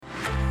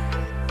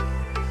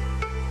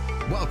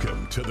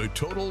Welcome to the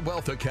Total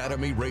Wealth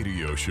Academy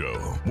radio show,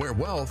 where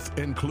wealth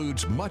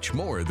includes much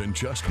more than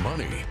just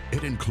money.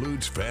 It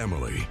includes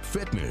family,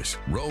 fitness,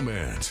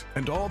 romance,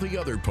 and all the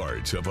other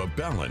parts of a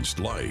balanced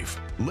life.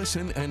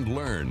 Listen and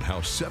learn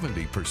how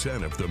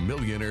 70% of the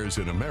millionaires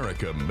in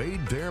America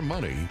made their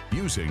money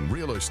using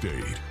real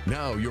estate.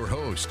 Now your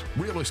host,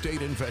 real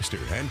estate investor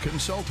and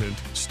consultant,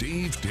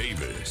 Steve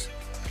Davis.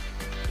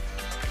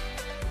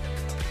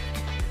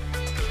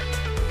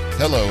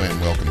 Hello and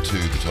welcome to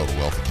the Total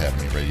Wealth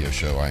Academy radio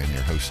show. I am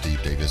your host,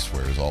 Steve Davis,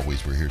 where as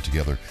always we're here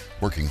together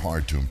working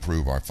hard to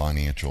improve our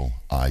financial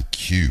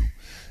IQ.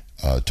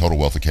 Total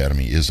Wealth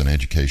Academy is an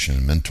education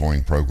and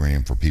mentoring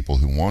program for people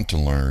who want to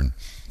learn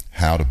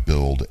how to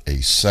build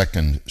a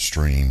second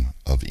stream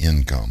of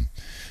income.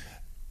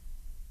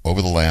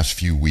 Over the last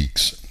few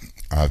weeks,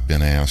 I've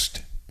been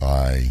asked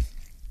by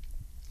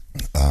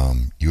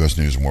U.S.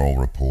 News and World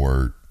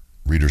Report,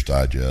 Reader's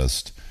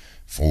Digest,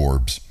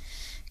 Forbes,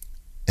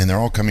 and they're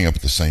all coming up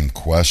with the same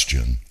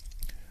question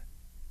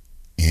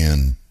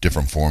in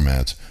different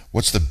formats.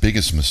 What's the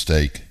biggest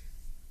mistake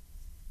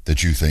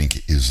that you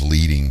think is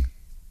leading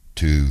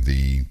to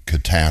the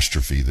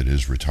catastrophe that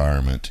is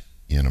retirement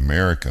in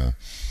America?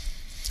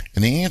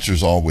 And the answer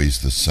is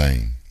always the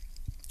same.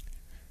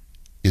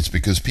 It's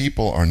because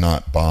people are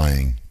not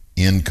buying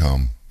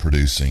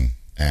income-producing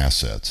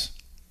assets.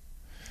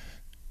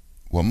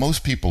 What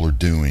most people are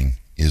doing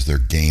is they're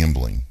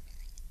gambling.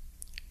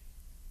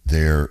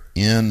 They're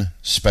in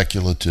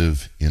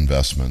speculative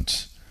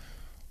investments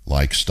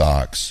like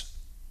stocks,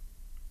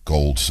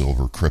 gold,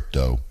 silver,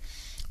 crypto,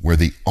 where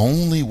the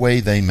only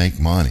way they make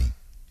money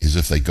is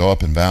if they go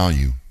up in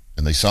value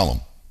and they sell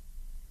them.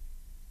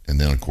 And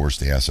then, of course,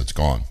 the asset's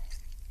gone.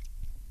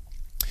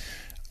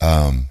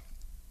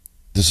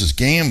 This is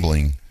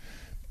gambling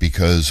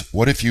because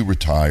what if you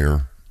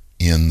retire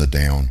in the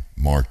down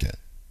market?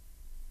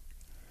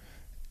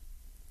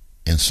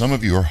 And some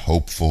of you are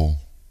hopeful,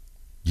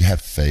 you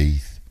have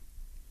faith,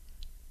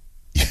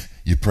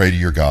 you pray to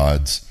your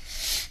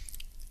gods.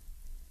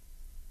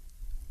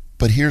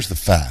 But here's the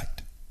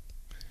fact.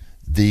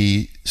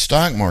 The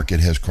stock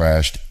market has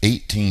crashed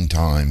 18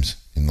 times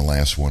in the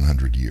last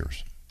 100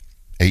 years.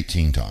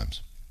 18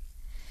 times.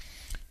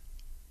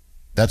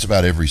 That's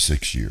about every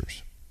 6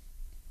 years.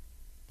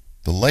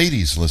 The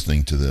ladies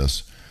listening to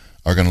this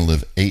are going to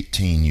live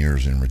 18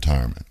 years in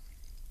retirement.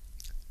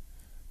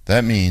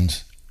 That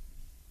means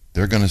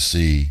they're going to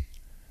see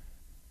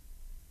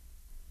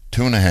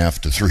 2.5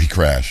 to 3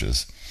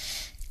 crashes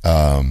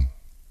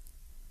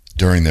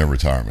during their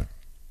retirement.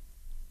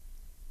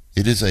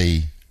 It is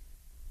a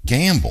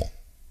gamble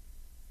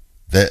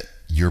that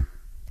you're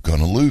going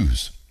to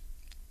lose.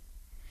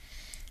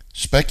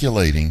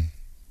 Speculating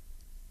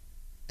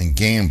and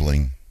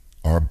gambling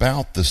are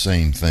about the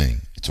same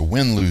thing. It's a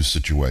win-lose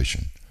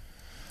situation.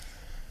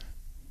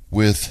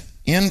 With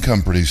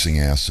income-producing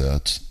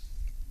assets,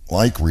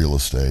 like real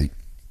estate,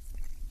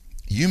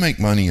 you make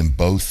money in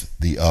both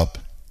the up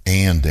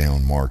and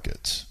down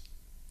markets.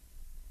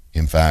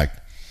 In fact,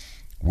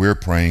 we're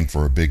praying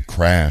for a big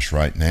crash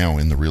right now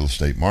in the real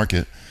estate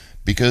market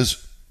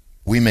because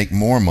we make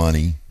more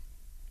money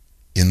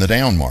in the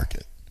down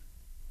market.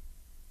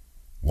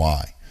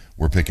 Why?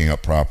 We're picking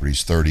up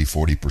properties 30,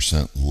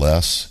 40%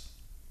 less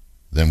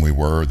than we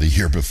were the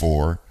year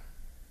before.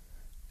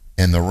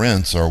 And the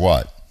rents are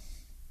what?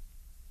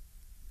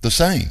 The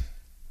same.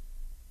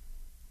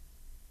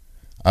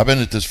 I've been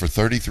at this for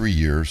 33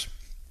 years.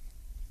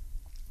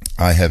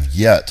 I have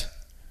yet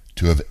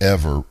to have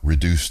ever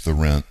reduced the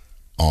rent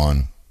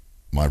on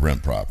my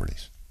rent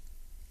properties.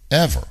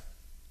 Ever.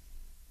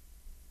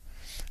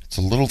 It's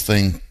a little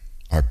thing,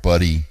 our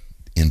buddy,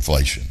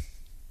 inflation.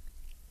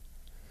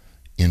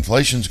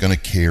 Inflation's going to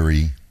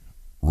carry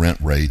rent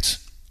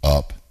rates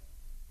up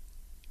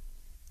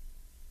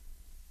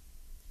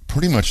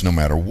pretty much no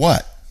matter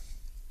what.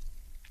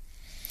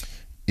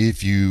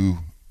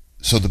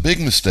 So the big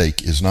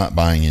mistake is not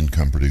buying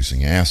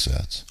income-producing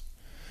assets,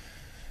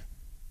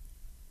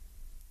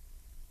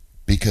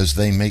 because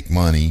they make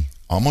money,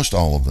 almost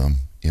all of them,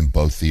 in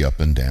both the up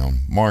and down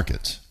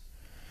markets.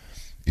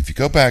 If you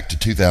go back to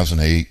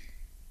 2008,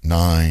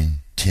 9,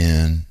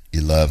 10,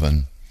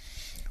 11,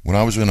 when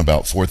I was in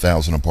about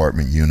 4,000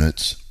 apartment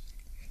units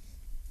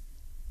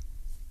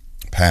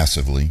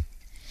passively,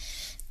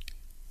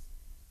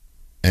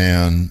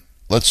 and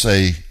let's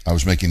say I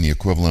was making the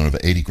equivalent of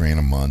 80 grand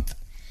a month,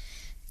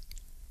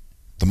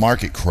 the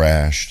market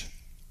crashed,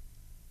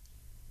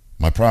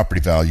 my property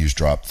values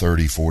dropped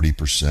 30,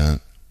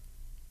 40%.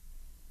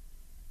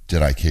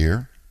 Did I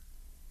care?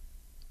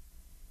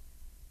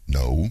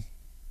 No.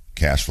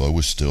 Cash flow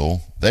was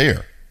still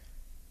there.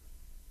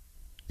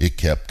 It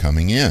kept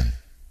coming in.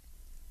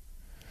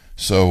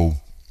 So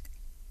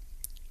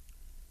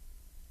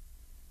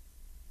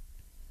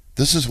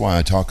this is why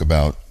I talk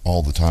about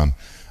all the time,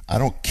 I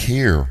don't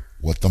care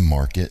what the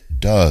market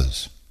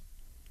does.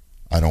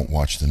 I don't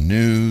watch the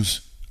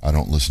news. I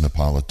don't listen to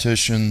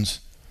politicians.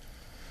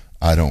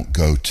 I don't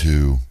go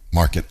to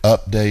market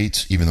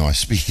updates, even though I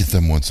speak at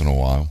them once in a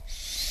while.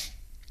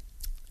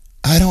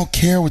 I don't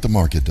care what the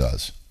market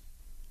does.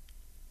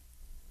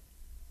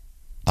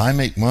 I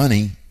make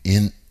money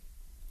in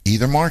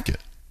either market.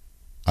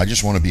 I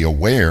just want to be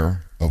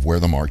aware of where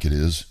the market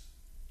is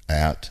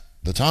at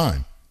the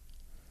time.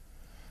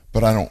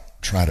 But I don't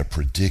try to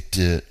predict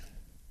it.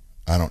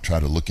 I don't try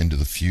to look into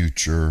the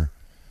future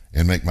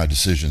and make my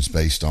decisions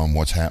based on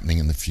what's happening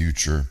in the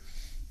future.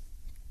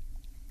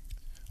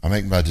 I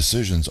make my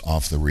decisions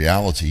off the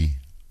reality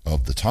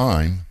of the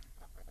time,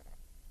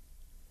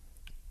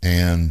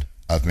 and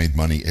I've made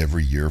money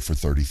every year for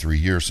 33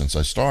 years since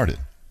I started.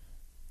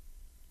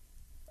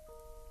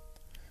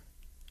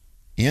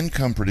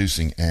 Income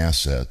producing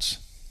assets,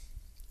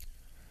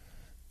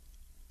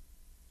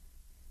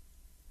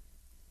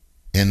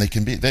 and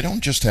they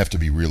don't just have to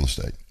be real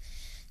estate.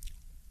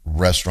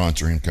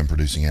 Restaurants are income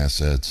producing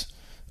assets,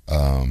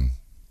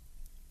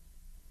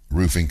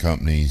 roofing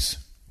companies,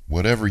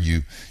 whatever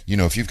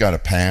if you've got a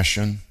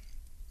passion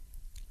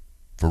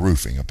for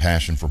roofing, a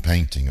passion for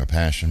painting, a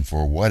passion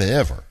for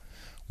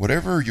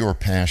whatever your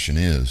passion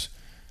is,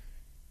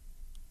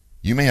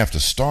 you may have to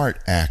start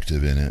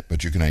active in it,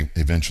 but you can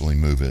eventually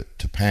move it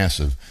to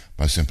passive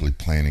by simply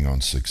planning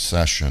on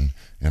succession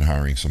and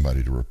hiring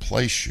somebody to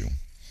replace you.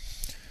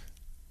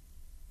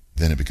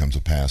 Then it becomes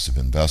a passive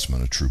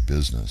investment, a true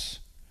business.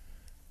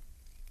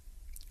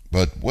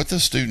 But what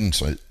the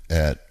students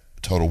at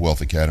Total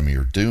Wealth Academy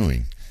are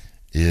doing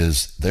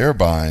is they're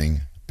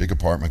buying big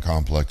apartment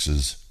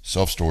complexes,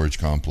 self-storage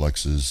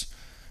complexes,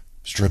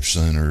 strip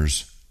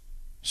centers,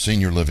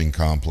 senior living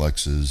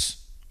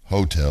complexes,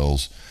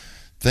 hotels,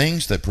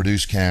 things that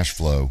produce cash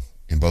flow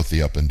in both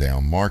the up and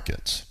down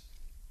markets.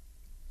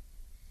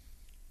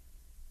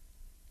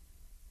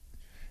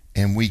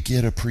 And we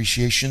get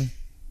appreciation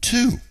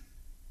too.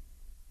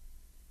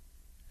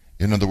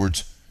 In other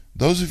words,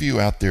 those of you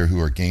out there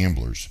who are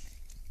gamblers,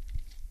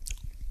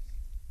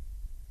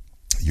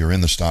 you're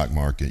in the stock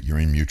market, you're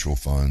in mutual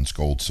funds,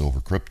 gold,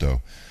 silver,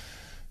 crypto,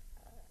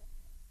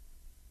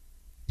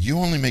 you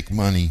only make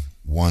money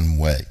one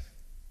way: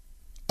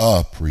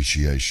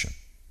 appreciation.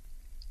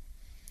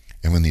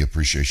 And when the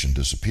appreciation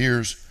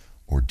disappears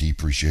or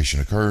depreciation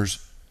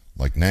occurs,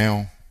 like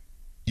now,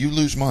 you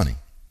lose money.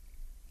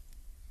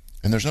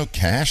 And there's no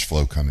cash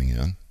flow coming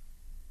in,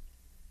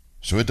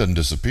 so it doesn't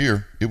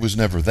disappear. It was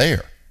never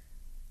there.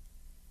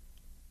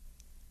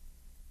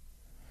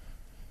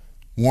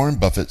 Warren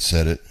Buffett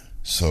said it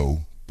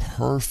so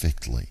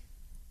perfectly.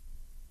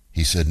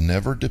 He said,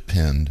 never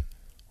depend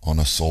on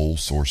a sole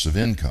source of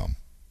income,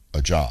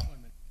 a job.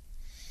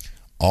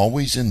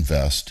 Always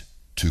invest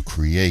to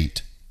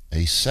create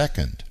a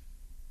second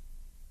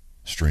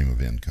stream of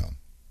income.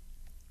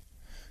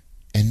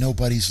 And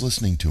nobody's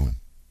listening to him.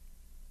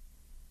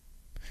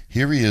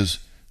 Here he is,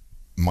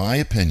 my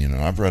opinion,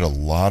 and I've read a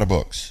lot of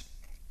books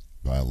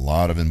by a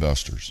lot of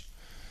investors.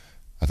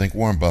 I think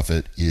Warren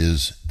Buffett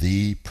is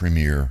the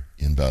premier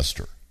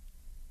investor.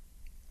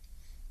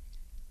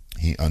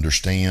 He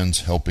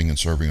understands helping and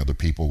serving other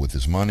people with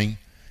his money.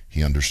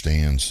 He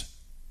understands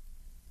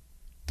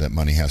that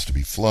money has to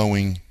be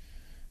flowing.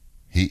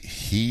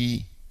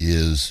 He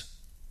is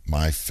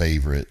my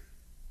favorite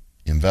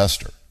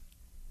investor.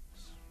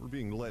 We're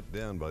being let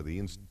down by the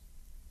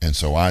and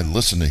so I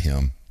listen to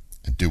him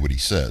and do what he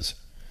says.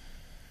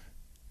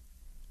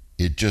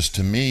 It just,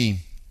 to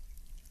me,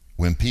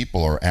 when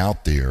people are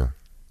out there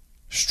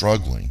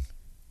struggling,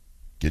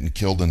 getting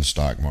killed in the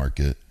stock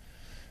market,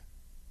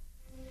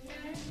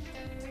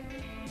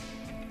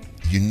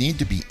 you need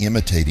to be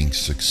imitating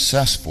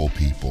successful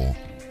people,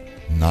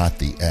 not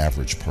the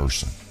average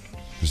person.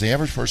 Because the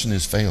average person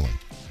is failing.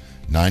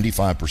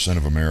 95%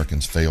 of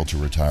Americans fail to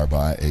retire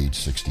by age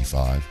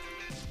 65.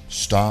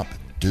 Stop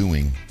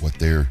doing what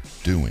they're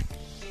doing.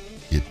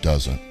 It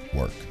doesn't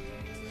work.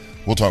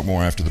 We'll talk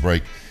more after the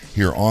break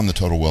here on the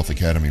Total Wealth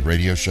Academy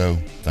radio show.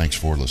 Thanks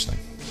for listening.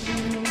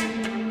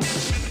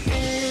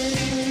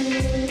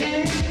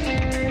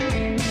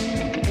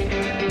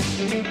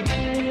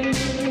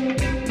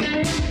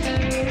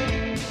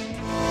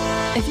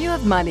 If you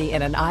have money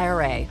in an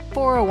IRA,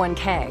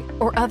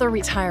 401k, or other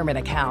retirement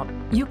account,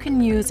 you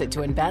can use it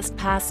to invest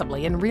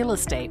passively in real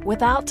estate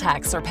without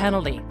tax or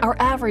penalty. Our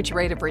average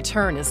rate of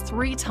return is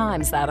 3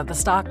 times that of the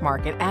stock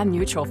market and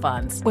mutual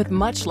funds, with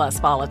much less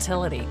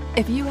volatility.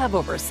 If you have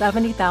over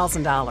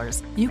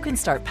 $70,000, you can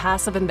start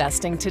passive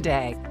investing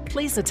today.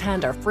 Please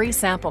attend our free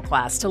sample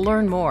class to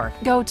learn more.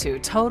 Go to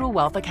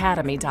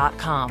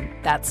TotalWealthAcademy.com.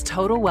 That's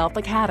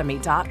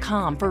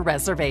TotalWealthAcademy.com for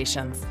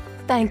reservations.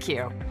 Thank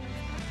you.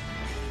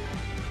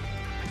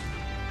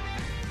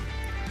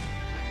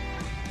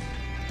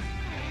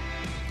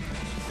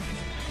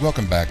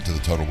 Welcome back to the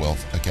Total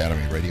Wealth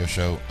Academy radio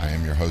show. I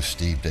am your host,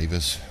 Steve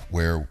Davis,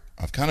 where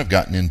I've kind of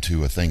gotten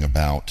into a thing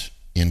about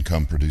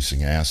income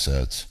producing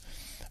assets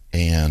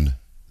and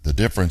the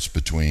difference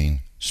between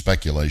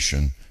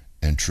speculation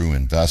and true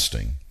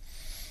investing.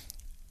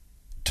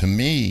 To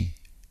me,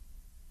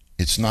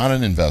 it's not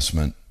an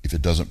investment if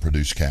it doesn't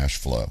produce cash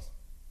flow.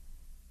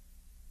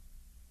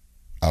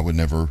 I would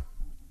never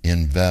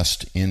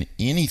invest in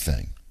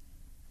anything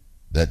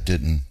that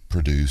didn't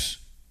produce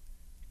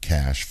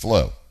cash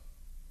flow,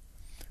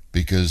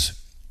 because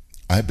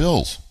I have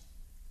bills.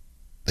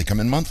 They come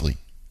in monthly.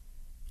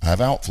 I have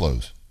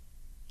outflows.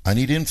 I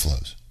need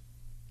inflows.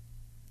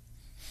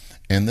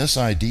 And this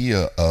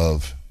idea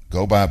of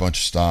go buy a bunch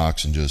of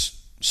stocks and just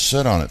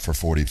sit on it for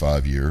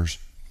 45 years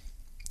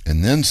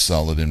and then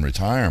sell it in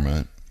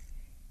retirement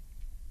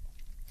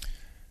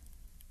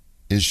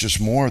is just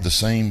more of the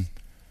same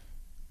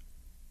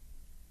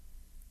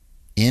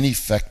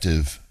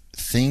ineffective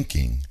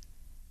thinking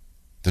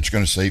that's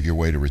going to save your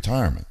way to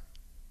retirement.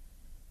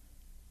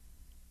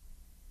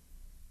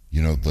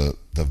 You know,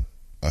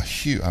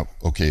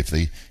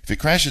 if it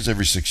crashes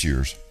every 6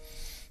 years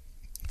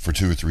for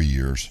 2 or 3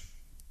 years,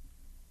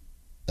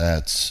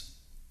 that's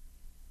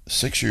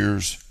 6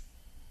 years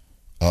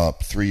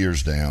up, 3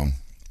 years down.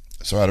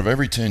 So out of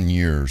every 10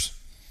 years,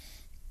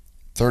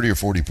 30 or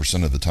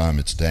 40% of the time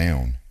it's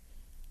down.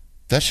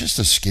 That's just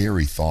a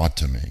scary thought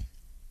to me.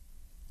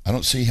 I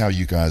don't see how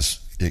you guys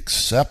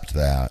accept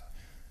that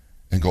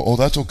and go, oh,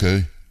 that's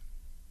okay.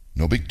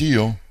 No big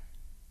deal.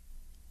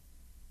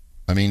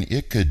 I mean,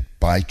 it could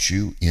bite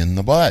you in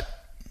the butt,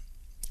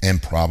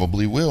 and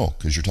probably will,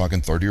 because you're talking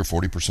 30 or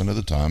 40% of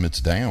the time it's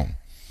down.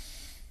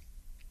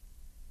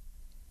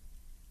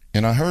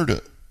 And I've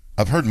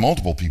heard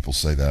multiple people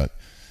say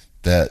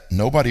that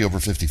nobody over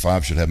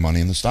 55 should have money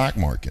in the stock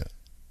market.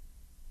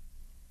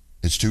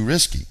 It's too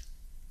risky.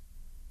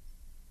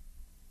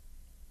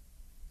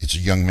 It's a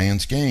young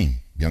man's game,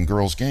 young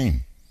girl's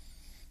game.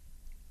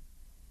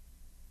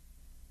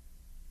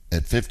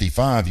 At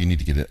 55, you need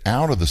to get it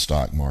out of the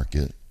stock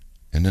market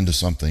and into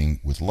something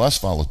with less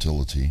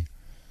volatility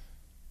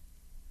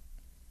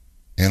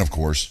and, of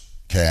course,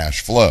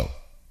 cash flow.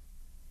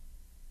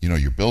 You know,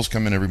 your bills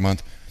come in every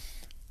month.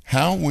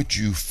 How would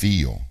you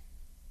feel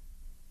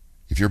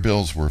if your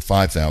bills were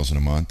 $5,000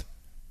 a month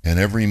and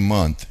every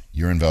month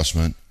your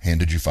investment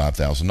handed you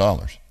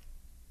 $5,000?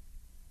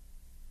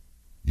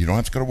 You don't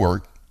have to go to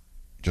work.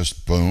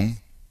 Just boom,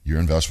 your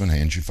investment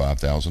hands you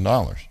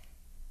 $5,000.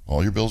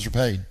 All your bills are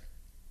paid.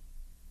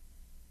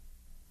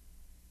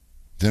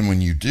 Then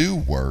when you do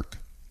work,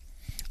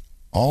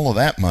 all of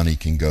that money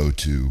can go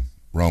to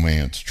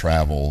romance,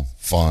 travel,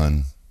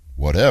 fun,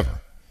 whatever,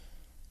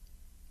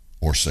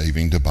 or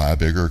saving to buy a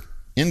bigger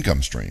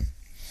income stream.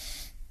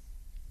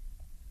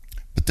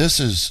 But this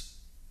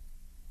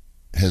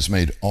has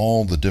made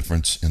all the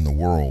difference in the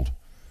world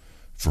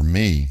for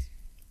me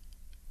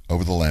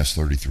over the last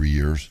 33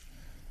 years,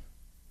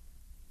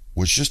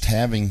 was just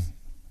having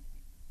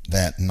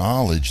that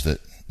knowledge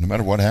that no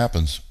matter what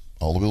happens,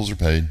 all the bills are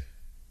paid.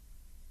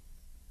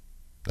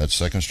 That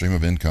second stream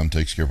of income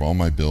takes care of all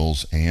my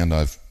bills, and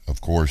I've, of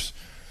course,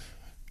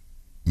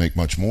 make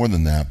much more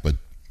than that, but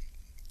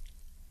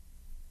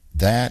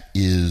that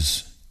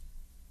is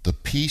the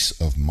peace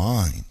of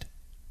mind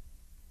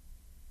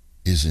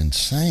is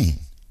insane.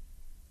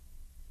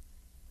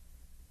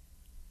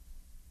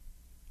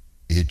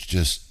 It's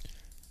just,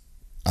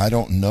 I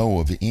don't know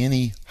of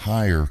any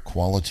higher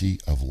quality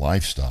of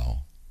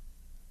lifestyle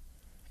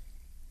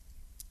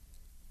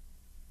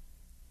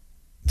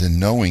than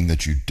knowing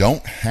that you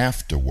don't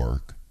have to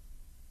work,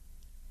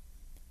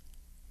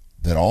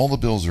 that all the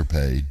bills are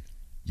paid,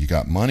 you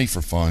got money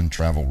for fun,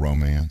 travel,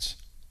 romance,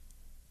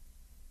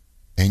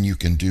 and you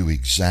can do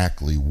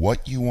exactly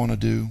what you want to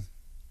do,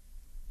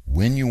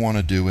 when you want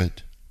to do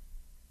it,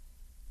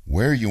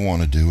 where you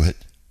want to do it,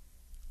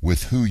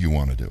 with who you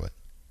want to do it.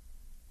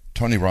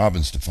 Tony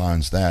Robbins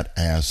defines that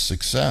as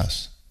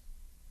success.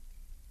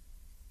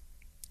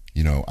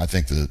 You know, I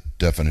think the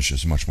definition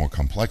is much more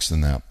complex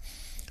than that.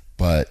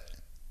 But,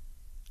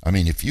 I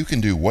mean, if you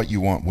can do what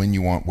you want, when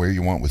you want, where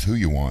you want, with who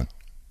you want,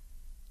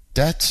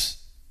 that's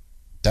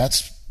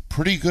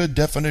pretty good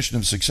definition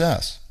of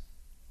success.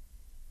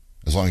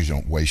 As long as you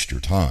don't waste your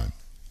time.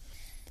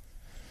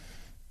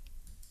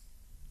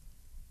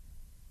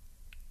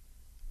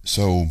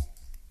 So,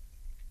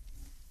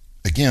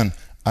 again,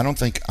 I don't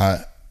think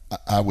I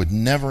would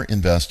never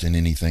invest in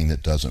anything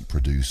that doesn't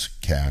produce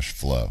cash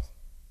flow.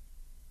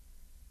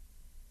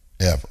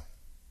 Ever.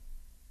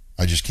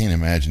 I just can't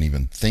imagine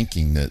even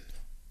thinking that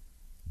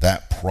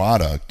that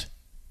product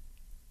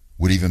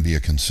would even be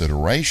a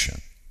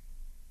consideration.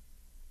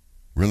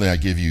 Really, I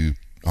give you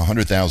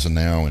 $100,000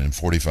 now, and in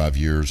 45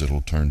 years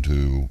it'll turn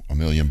to $1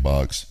 million,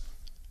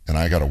 and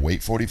I got to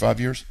wait 45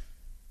 years?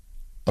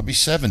 I'll be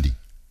 70.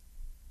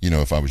 You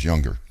know, if I was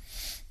younger.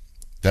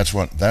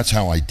 That's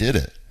how I did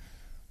it.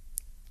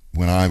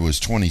 When I was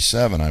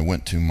 27, I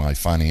went to my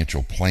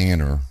financial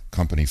planner,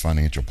 company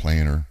financial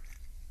planner,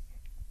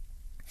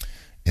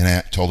 and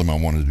I told him I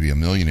wanted to be a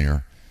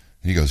millionaire.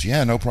 And he goes,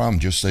 yeah, no problem.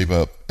 Just save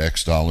up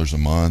X dollars a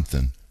month,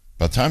 and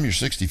by the time you're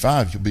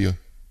 65, you'll be a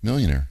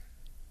millionaire.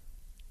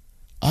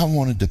 I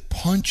wanted to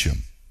punch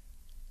him.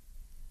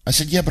 I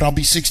said, yeah, but I'll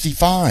be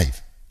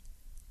 65.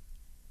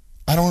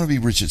 I don't want to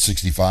be rich at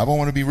 65. I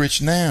want to be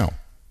rich now.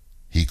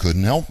 He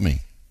couldn't help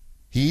me.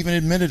 He even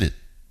admitted it.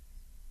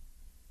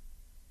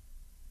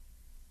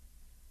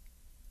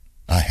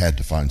 I had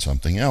to find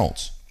something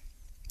else.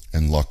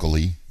 And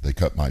luckily, they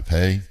cut my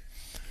pay.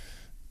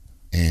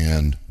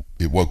 And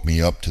it woke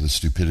me up to the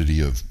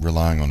stupidity of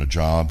relying on a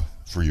job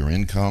for your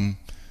income.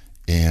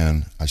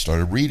 And I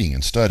started reading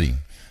and studying.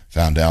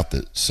 Found out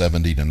that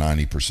 70 to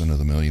 90% of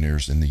the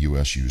millionaires in the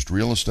U.S. used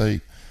real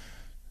estate.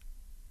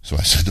 So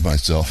I said to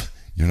myself,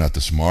 you're not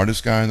the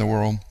smartest guy in the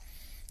world,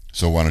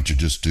 so why don't you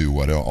just do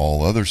what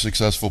all other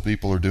successful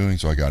people are doing?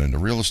 So I got into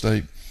real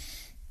estate.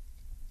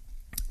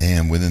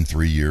 And within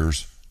 3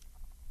 years,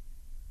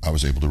 I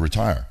was able to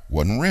retire.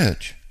 Wasn't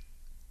rich,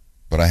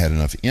 but I had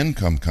enough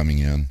income coming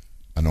in,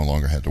 I no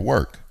longer had to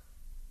work.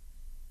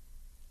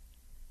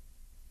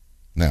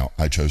 Now,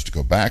 I chose to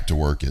go back to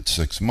work at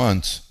 6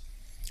 months,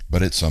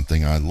 but it's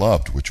something I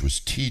loved, which was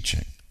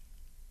teaching.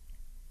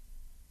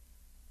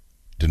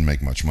 Didn't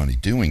make much money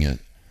doing it,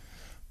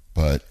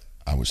 but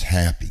I was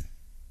happy.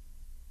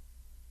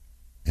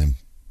 And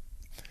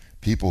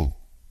people,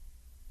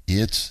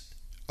 it's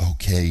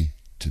okay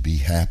to be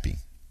happy.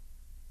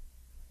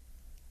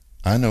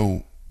 I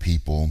know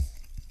people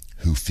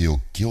who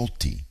feel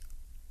guilty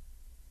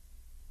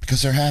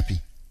because they're happy.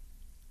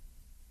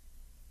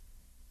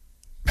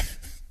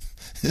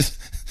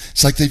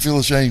 It's like they feel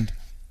ashamed.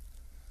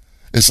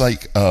 It's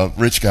like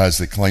rich guys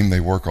that claim they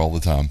work all the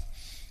time.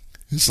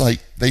 It's like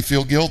they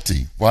feel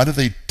guilty. Why do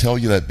they tell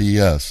you that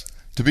BS?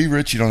 To be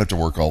rich, you don't have to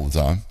work all the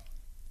time.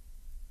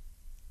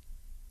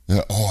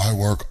 Oh, I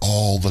work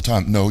all the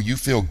time. No, you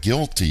feel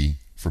guilty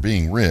for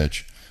being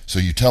rich, so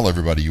you tell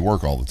everybody you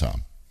work all the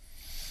time.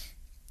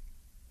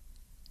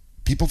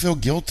 People feel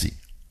guilty,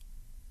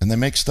 and they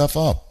make stuff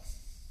up.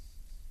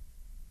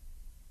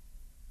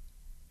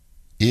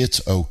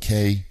 It's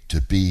okay to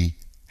be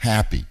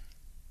happy.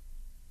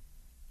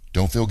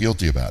 Don't feel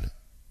guilty about it.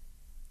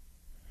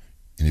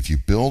 And if you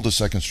build a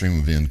second stream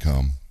of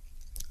income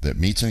that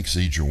meets and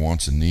exceeds your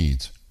wants and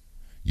needs,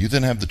 you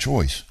then have the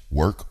choice,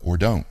 work or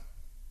don't.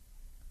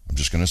 I'm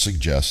just going to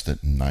suggest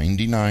that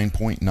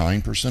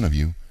 99.9% of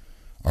you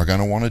are going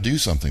to want to do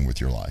something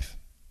with your life.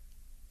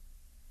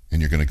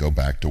 And you're going to go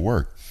back to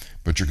work.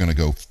 But you're going to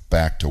go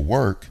back to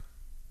work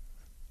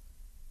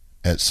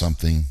at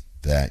something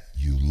that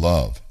you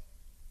love,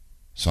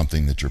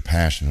 something that you're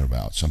passionate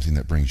about, something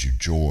that brings you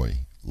joy,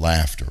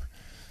 laughter,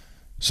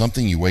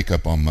 something you wake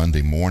up on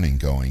Monday morning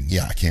going,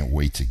 yeah, I can't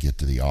wait to get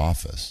to the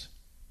office.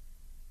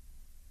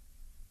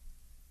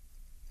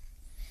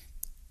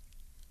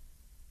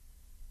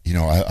 You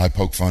know, I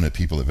poke fun at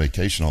people that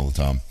vacation all the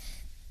time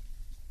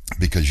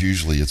because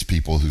usually it's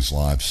people whose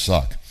lives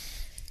suck.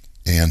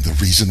 And the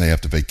reason they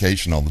have to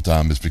vacation all the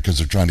time is because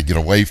they're trying to get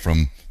away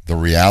from the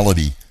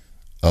reality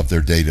of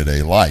their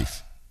day-to-day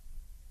life.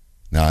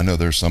 Now, I know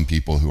there's some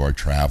people who are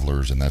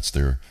travelers and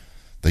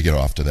they get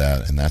off to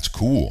that, and that's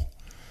cool.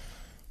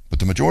 But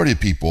the majority of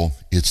people,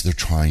 they're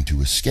trying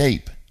to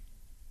escape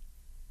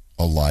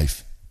a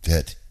life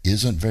that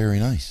isn't very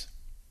nice.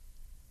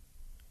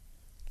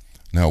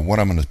 Now, what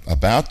I'm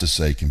about to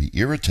say can be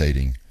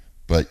irritating,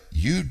 but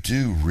you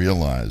do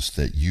realize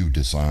that you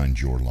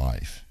designed your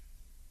life.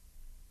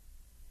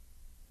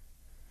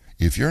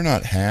 If you're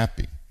not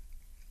happy,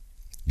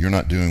 you're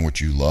not doing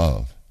what you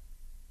love,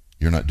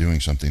 you're not doing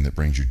something that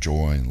brings you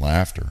joy and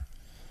laughter,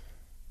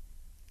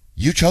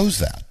 you chose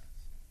that.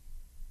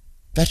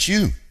 That's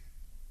you.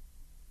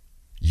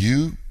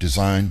 You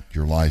designed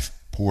your life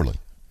poorly.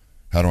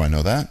 How do I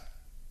know that?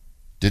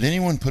 Did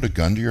anyone put a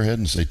gun to your head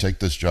and say, take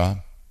this job?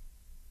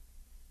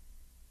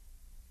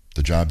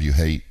 The job you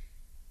hate,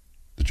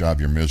 the job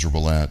you're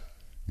miserable at,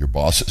 your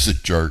boss is a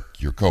jerk,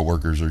 your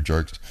coworkers are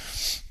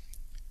jerks,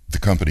 the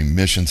company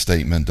mission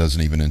statement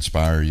doesn't even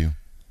inspire you.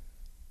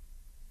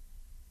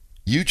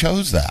 You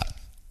chose that.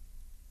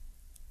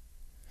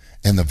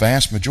 And the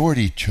vast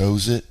majority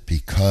chose it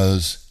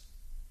because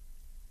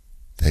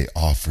they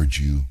offered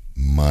you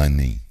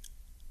money.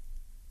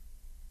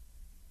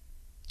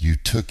 You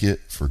took it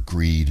for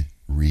greed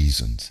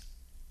reasons.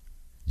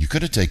 You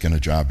could have taken a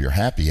job you're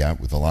happy at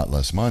with a lot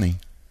less money,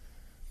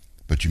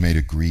 but you made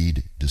a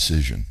greed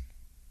decision.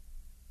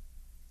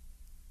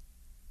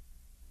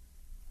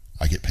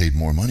 I get paid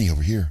more money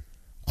over here.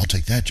 I'll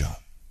take that job.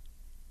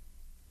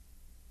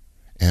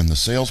 And the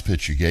sales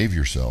pitch you gave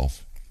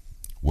yourself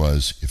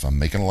was, if I'm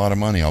making a lot of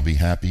money, I'll be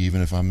happy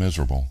even if I'm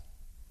miserable.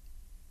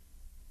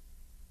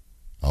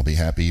 I'll be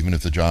happy even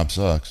if the job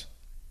sucks.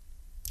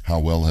 How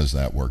well has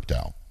that worked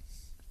out?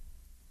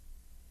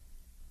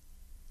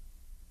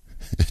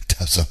 It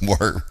doesn't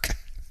work.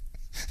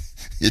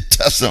 It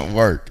doesn't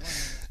work.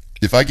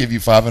 If I give you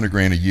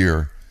 $500,000 a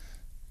year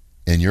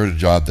and you're at a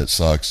job that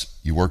sucks,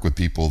 you work with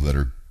people that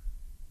are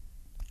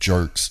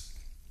jerks,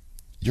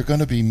 you're going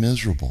to be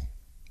miserable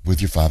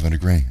with your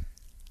 $500,000.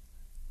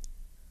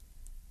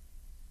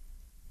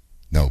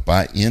 No,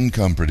 buy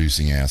income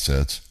producing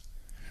assets,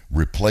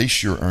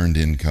 replace your earned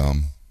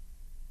income,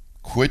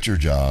 quit your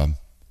job,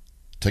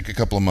 take a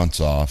couple of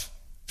months off,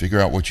 figure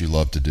out what you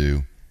love to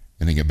do,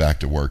 and then get back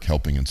to work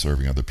helping and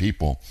serving other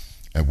people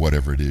at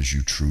whatever it is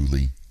you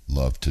truly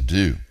love to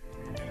do.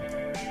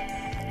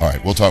 All right,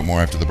 we'll talk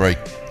more after the break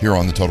here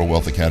on the Total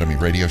Wealth Academy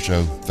radio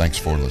show. Thanks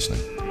for listening.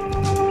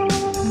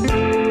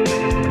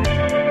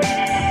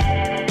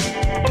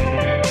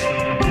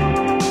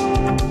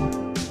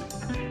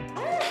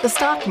 The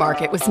stock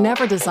market was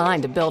never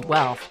designed to build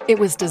wealth. It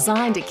was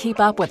designed to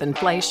keep up with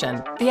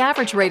inflation. The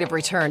average rate of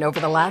return over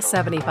the last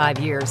 75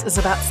 years is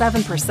about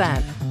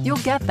 7%. You'll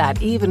get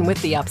that even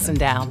with the ups and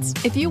downs.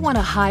 If you want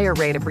a higher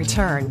rate of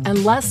return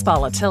and less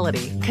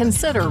volatility,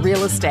 consider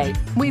real estate.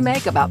 We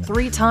make about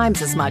 3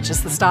 times as much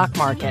as the stock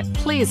market.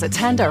 Please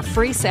attend our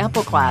free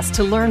sample class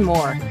to learn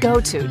more.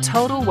 Go to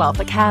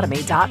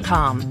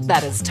TotalWealthAcademy.com.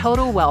 That is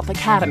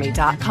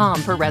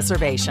TotalWealthAcademy.com for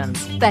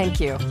reservations.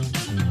 Thank you.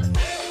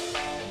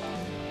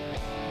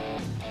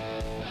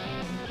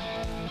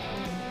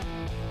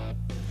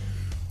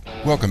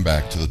 Welcome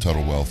back to the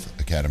Total Wealth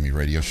Academy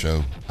radio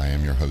show. I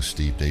am your host,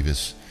 Steve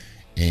Davis,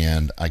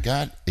 and I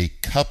got a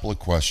couple of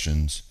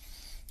questions.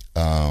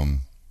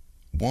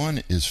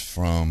 One is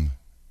from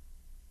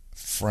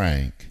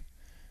Frank,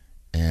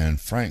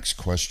 and Frank's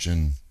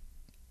question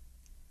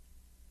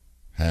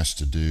has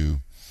to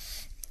do...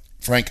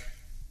 Frank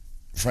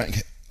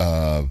has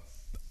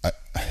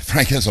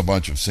a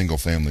bunch of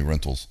single-family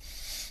rentals,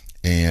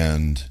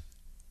 and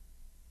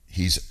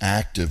he's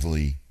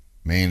actively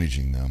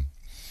managing them.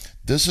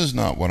 This is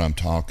not what I'm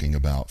talking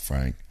about,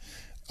 Frank.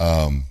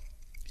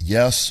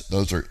 Yes,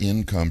 those are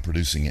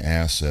income-producing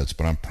assets,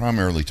 but I'm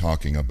primarily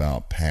talking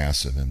about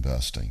passive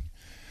investing.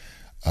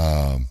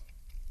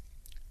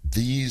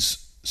 These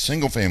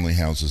single-family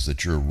houses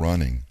that you're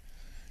running,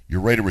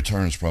 your rate of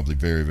return is probably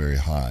very, very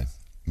high.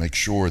 Make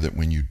sure that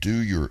when you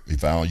do your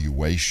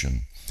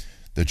evaluation,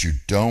 that you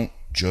don't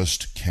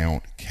just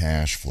count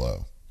cash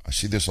flow. I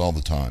see this all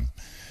the time.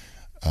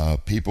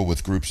 People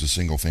with groups of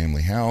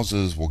single-family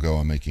houses will go,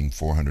 I'm making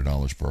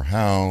 $400 per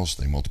house.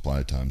 They multiply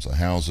it times the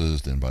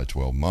houses, then by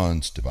 12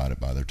 months, divide it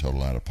by their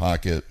total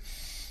out-of-pocket,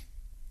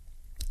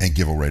 and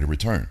give a rate of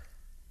return.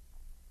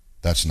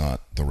 That's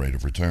not the rate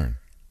of return.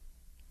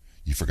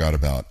 You forgot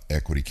about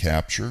equity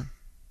capture,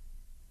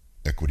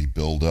 equity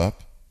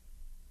buildup,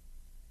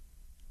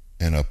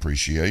 and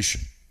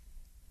appreciation.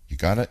 You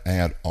got to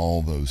add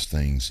all those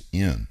things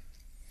in.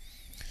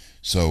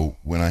 So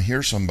when I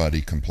hear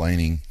somebody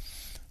complaining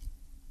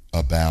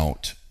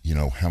about,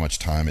 how much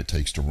time it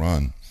takes to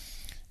run,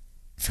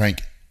 Frank,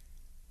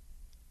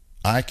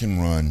 I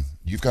can run,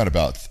 you've got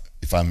about,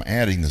 if I'm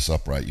adding this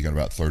up right, you got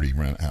about 30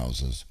 rent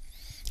houses.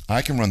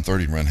 I can run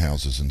 30 rent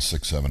houses in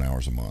 6-7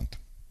 hours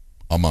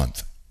a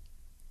month.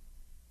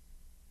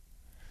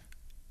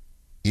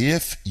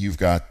 If you've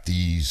got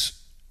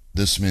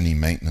this many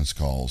maintenance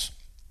calls,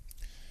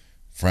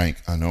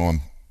 Frank, I know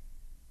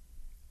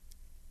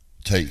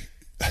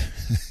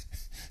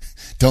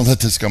don't let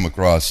this come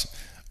across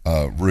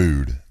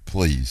rude,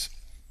 please.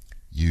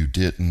 You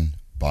didn't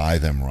buy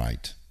them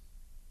right.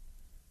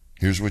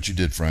 Here's what you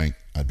did, Frank.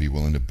 I'd be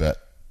willing to bet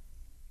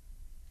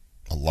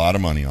a lot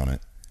of money on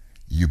it.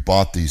 You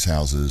bought these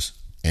houses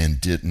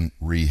and didn't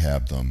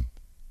rehab them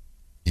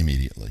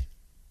immediately.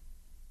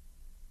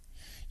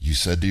 You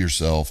said to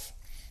yourself,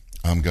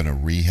 I'm going to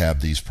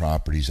rehab these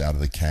properties out of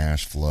the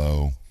cash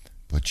flow,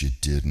 but you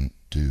didn't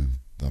do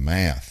the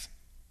math.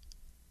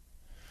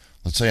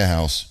 Let's say a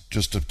house,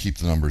 just to keep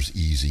the numbers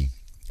easy,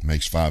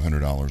 makes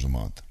 $500 a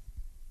month,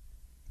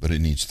 but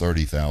it needs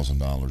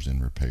 $30,000 in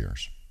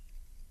repairs.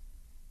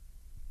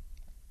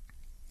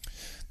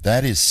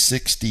 That is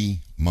 60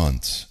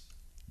 months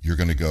you're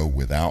going to go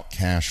without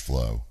cash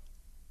flow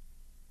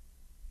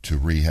to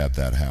rehab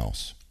that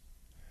house.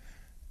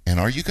 And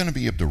are you going to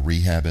be able to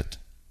rehab it?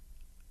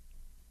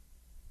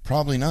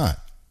 Probably not.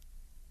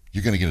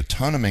 You're going to get a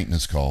ton of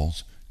maintenance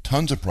calls,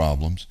 tons of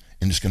problems,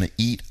 and it's going to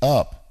eat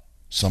up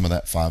some of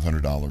that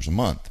 $500 a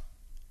month.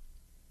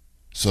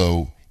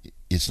 So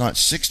it's not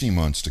 60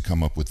 months to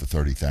come up with the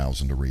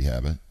 $30,000 to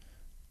rehab it.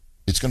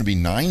 It's going to be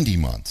 90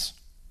 months.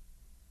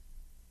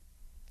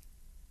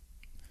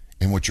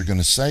 And what you're going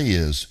to say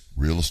is,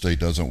 real estate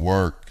doesn't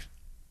work.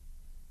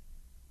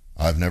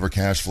 I've never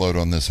cash flowed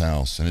on this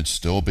house and it's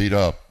still beat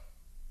up.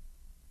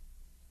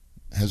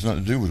 It has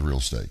nothing to do with real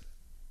estate. It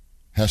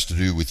has to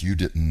do with you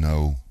didn't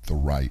know the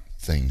right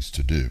things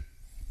to do.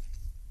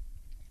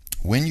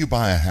 When you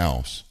buy a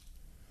house,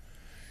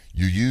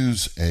 you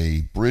use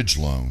a bridge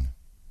loan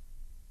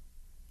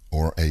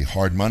or a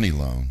hard money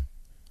loan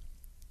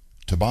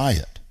to buy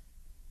it.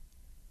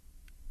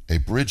 A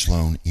bridge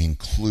loan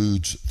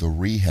includes the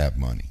rehab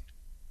money.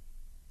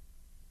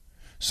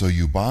 So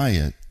you buy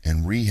it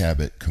and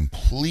rehab it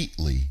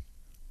completely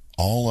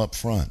all up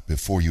front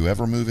before you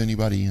ever move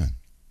anybody in.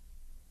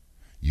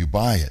 You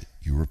buy it,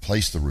 you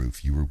replace the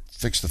roof, you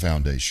fix the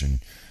foundation,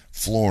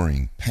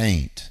 flooring,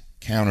 paint,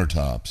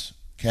 countertops,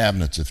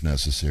 cabinets if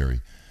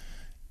necessary.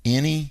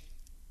 Any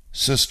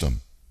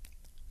system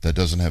that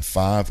doesn't have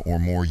 5 or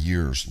more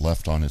years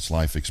left on its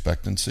life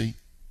expectancy,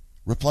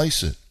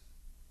 replace it.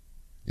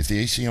 If the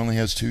AC only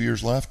has 2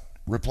 years left,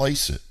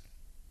 replace it.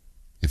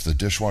 If the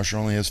dishwasher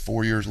only has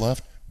 4 years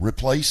left,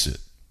 replace it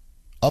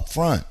up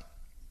front.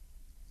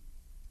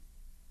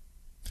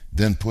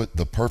 Then put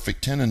the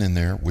perfect tenant in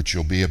there, which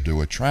you'll be able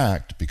to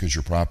attract because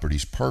your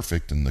property's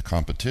perfect and the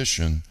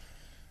competition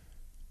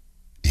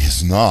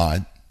is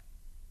not.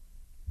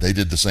 They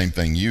did the same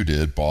thing you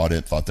did, bought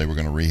it, thought they were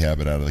going to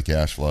rehab it out of the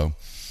cash flow.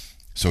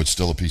 So it's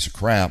still a piece of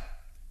crap.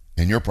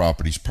 and your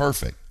property's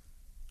perfect,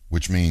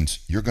 which means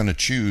you're going to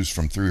choose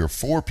from 3 or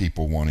 4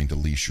 people wanting to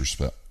lease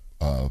your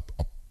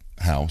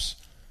house,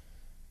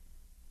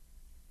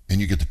 and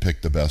you get to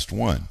pick the best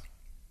one.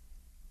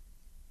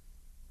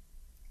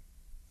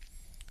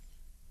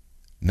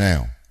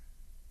 Now,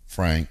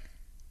 Frank,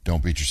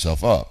 don't beat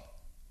yourself up.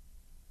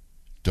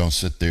 Don't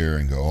sit there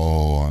and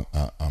go,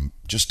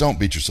 just don't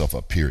beat yourself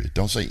up, period.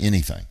 Don't say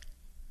anything.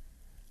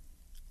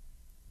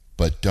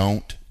 But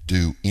don't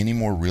do any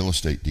more real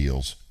estate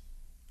deals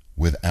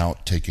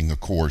without taking a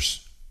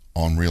course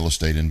on real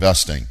estate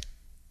investing.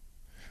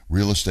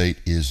 Real estate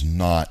is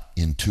not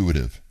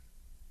intuitive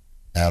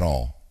at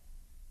all.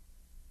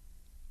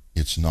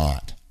 It's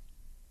not.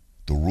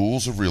 The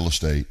rules of real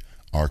estate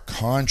are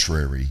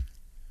contrary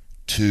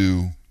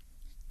to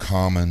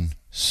common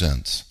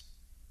sense.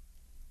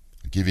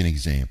 I'll give you an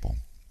example.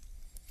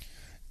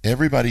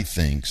 Everybody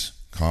thinks,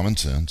 common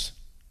sense,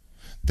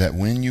 that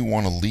when you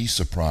want to lease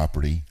a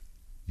property,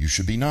 you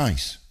should be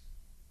nice.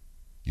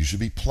 You should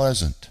be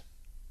pleasant.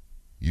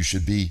 You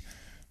should be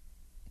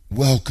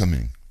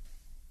welcoming.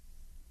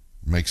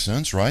 Makes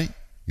sense, right?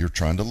 You're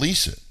trying to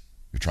lease it.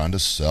 You're trying to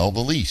sell the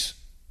lease.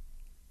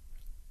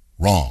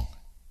 Wrong.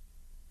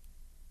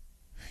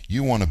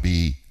 You want to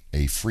be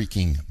a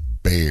freaking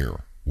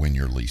bear when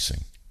you're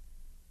leasing.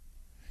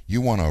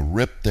 You want to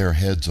rip their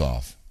heads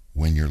off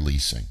when you're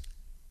leasing.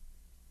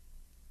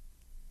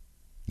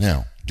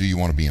 Now, do you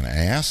want to be an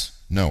ass?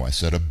 No, I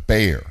said a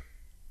bear.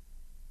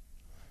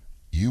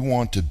 You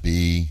want to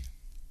be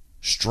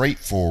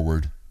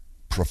straightforward,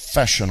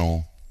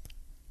 professional,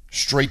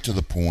 straight to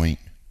the point,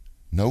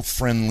 no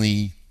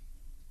friendly,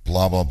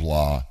 blah, blah,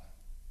 blah.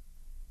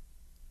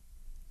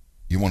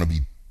 You want to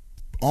be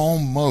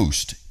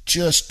almost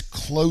just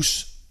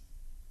close,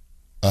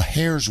 a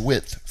hair's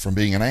width from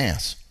being an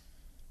ass.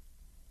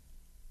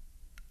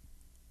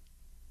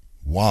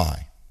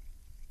 Why?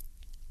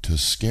 To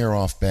scare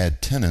off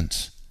bad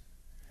tenants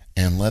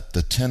and let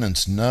the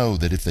tenants know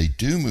that if they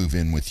do move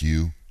in with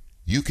you,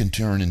 you can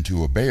turn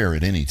into a bear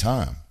at any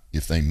time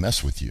if they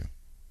mess with you.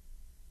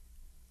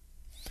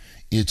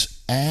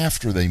 It's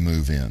after they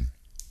move in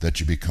that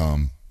you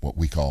become what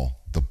we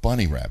call the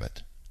bunny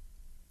rabbit.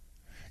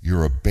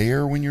 You're a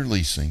bear when you're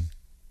leasing,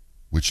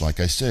 which, like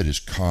I said, is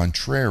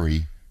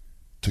contrary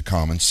to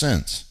common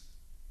sense.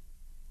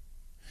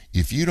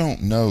 If you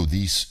don't know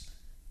these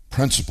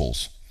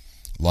principles,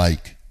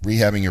 like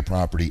rehabbing your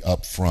property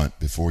up front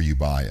before you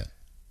buy it,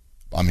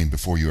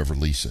 before you ever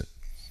lease it,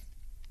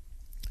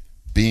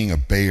 being a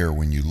bear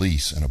when you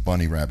lease and a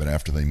bunny rabbit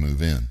after they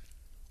move in.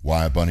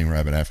 Why a bunny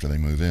rabbit after they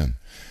move in?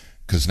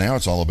 Because now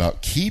it's all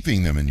about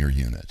keeping them in your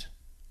unit.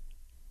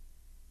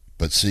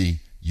 But see,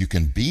 you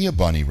can be a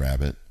bunny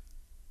rabbit,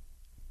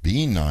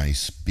 be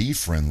nice, be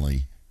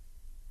friendly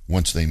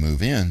once they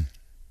move in,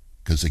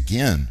 because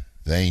again,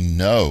 they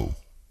know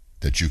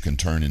that you can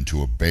turn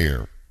into a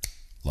bear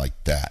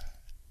like that.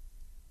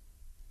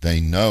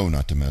 They know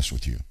not to mess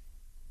with you.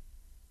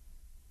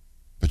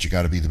 But you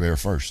got to be the bear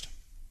first.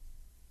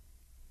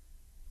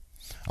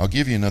 I'll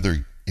give you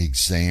another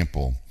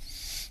example.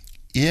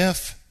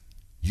 If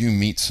you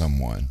meet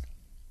someone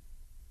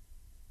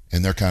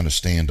and they're kind of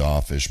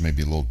standoffish,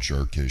 maybe a little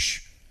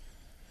jerkish,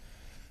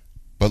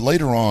 but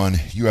later on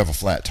you have a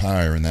flat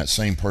tire and that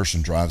same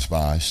person drives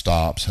by,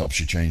 stops, helps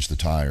you change the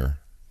tire,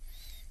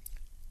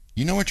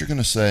 you know what you're going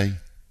to say?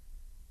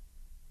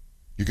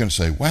 You're going to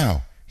say,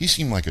 wow, he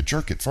seemed like a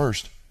jerk at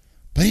first,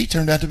 but he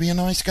turned out to be a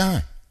nice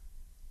guy.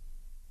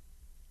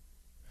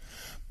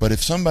 But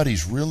if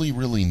somebody's really,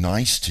 really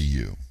nice to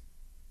you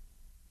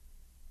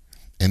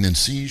and then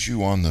sees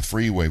you on the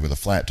freeway with a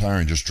flat tire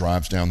and just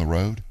drives down the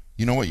road,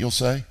 you know what you'll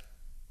say?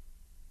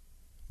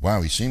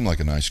 Wow, he seemed like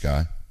a nice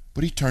guy,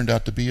 but he turned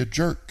out to be a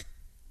jerk.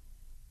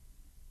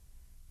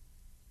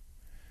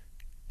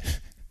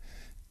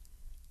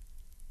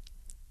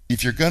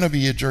 If you're going to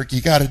be a jerk,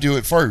 you got to do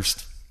it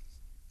first.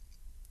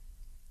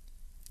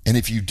 And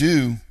if you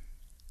do,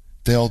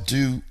 they'll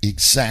do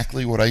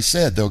exactly what I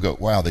said. They'll go,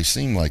 wow, they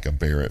seemed like a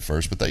bear at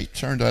first, but they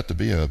turned out to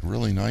be a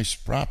really nice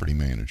property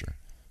manager,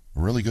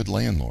 a really good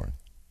landlord.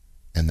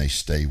 And they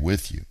stay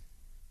with you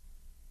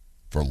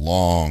for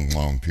long,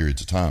 long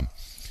periods of time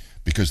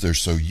because they're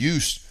so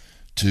used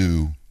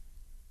to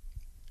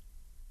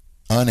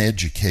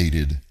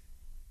uneducated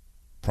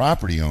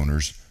property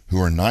owners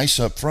who are nice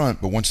up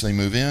front, but once they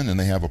move in and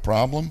they have a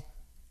problem,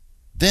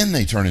 then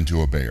they turn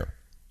into a bear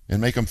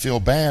and make them feel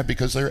bad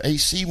because their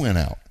AC went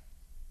out.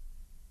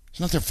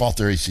 It's not their fault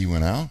their AC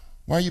went out.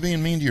 Why are you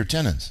being mean to your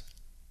tenants?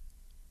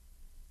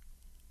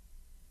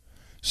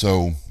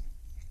 So,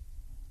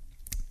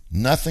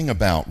 nothing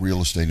about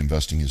real estate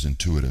investing is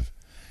intuitive.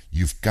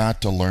 You've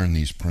got to learn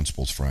these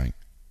principles, Frank.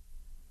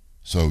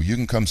 So you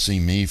can come see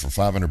me for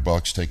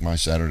 $500, take my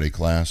Saturday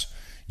class.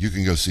 You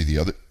can go see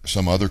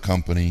some other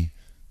company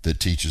that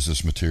teaches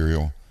this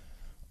material.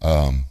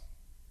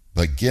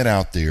 But get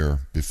out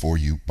there before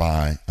you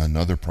buy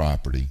another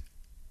property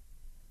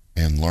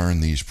and learn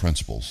these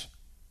principles.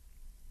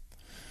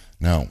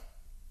 Now,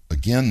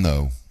 again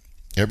though,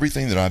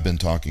 everything that I've been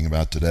talking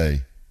about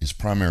today is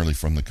primarily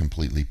from the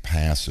completely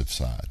passive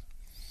side.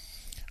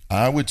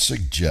 I would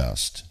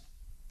suggest,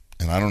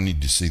 and I don't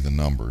need to see the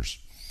numbers,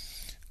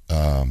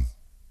 I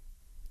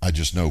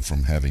just know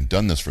from having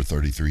done this for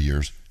 33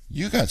 years,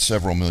 you got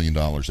several $1 million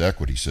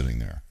equity sitting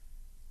there.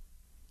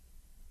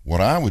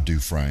 What I would do,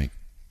 Frank,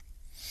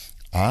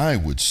 I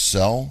would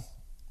sell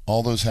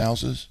all those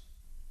houses.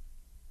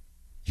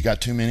 You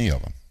got too many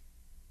of them.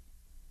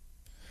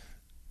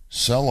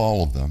 Sell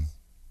all of them.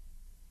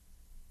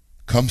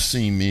 Come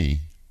see me,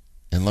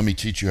 and let me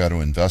teach you how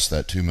to invest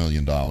that $2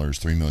 million,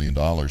 $3 million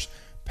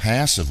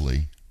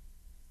passively,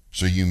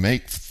 so you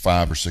make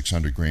 $500 or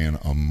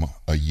 $600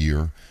 a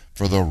year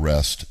for the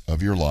rest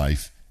of your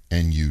life,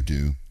 and you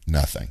do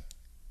nothing.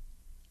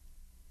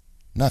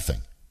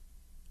 Nothing.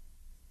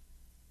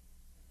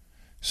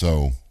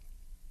 So,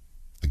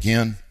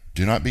 again,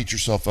 do not beat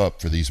yourself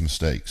up for these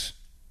mistakes.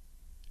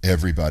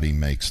 Everybody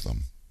makes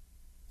them.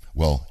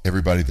 Well,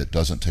 everybody that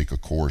doesn't take a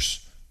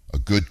course, a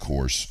good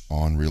course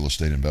on real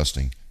estate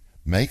investing,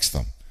 makes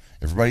them.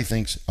 Everybody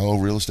thinks, oh,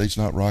 real estate's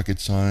not rocket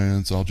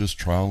science, I'll just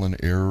trial and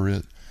error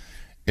it.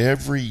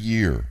 Every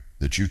year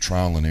that you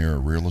trial and error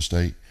real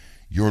estate,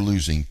 you're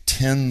losing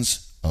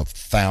tens of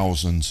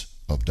thousands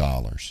of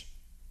dollars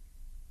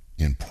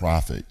in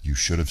profit you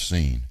should have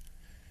seen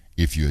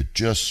if you had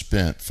just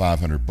spent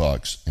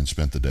 $500 and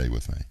spent the day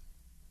with me.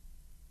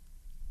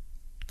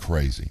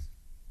 Crazy.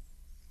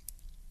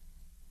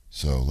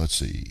 So let's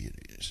see,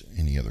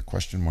 any other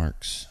question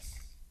marks?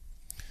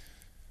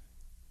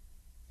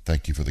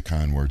 Thank you for the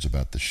kind words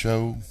about the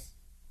show.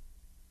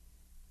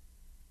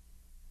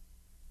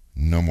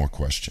 No more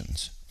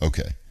questions.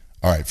 Okay.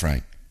 All right,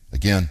 Frank.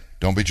 Again,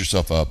 don't beat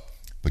yourself up,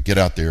 but get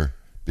out there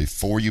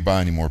before you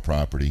buy any more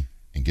property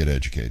and get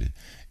educated.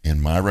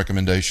 And my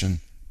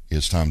recommendation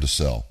is time to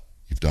sell.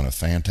 You've done a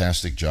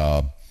fantastic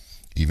job.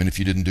 Even if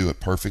you didn't do it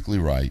perfectly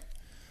right,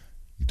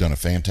 you've done a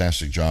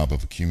fantastic job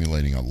of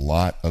accumulating a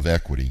lot of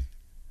equity,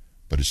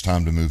 but it's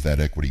time to move that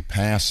equity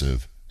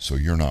passive so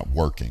you're not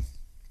working.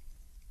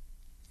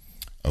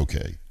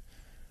 Okay.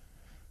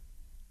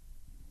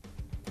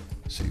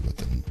 Let's see what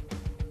the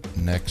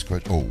next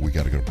question. Oh, we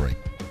got to go to break.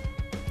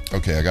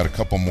 Okay, I got a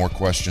couple more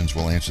questions.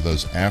 We'll answer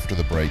those after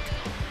the break.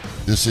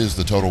 This is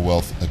the Total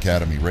Wealth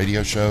Academy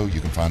radio show. You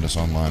can find us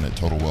online at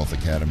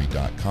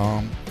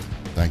TotalWealthAcademy.com.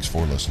 Thanks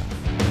for listening.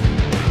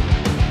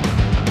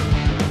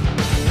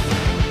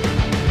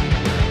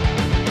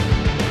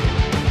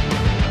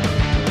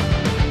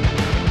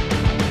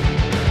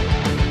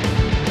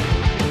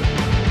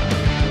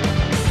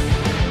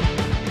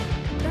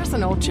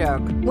 An old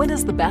joke. When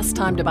is the best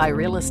time to buy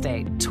real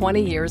estate?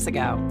 20 years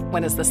ago.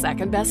 When is the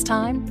second best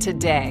time?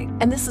 Today.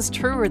 And this is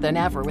truer than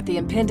ever with the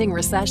impending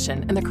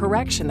recession and the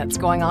correction that's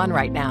going on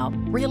right now.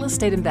 Real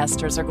estate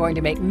investors are going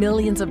to make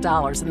millions of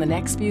dollars in the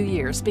next few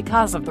years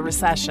because of the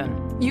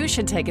recession. You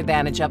should take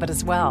advantage of it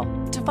as well.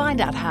 To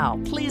find out how,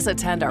 please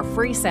attend our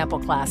free sample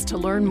class to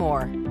learn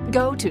more.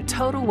 Go to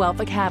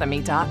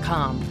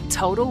TotalWealthAcademy.com.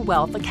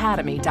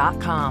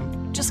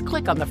 TotalWealthAcademy.com. Just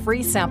click on the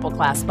free sample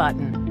class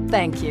button.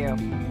 Thank you.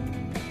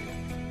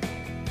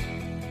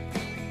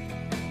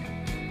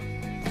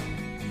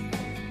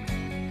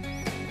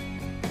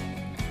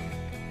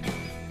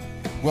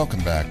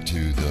 Welcome back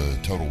to the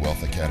Total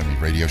Wealth Academy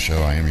radio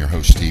show. I am your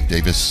host, Steve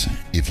Davis.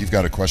 If you've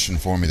got a question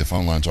for me, the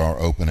phone lines are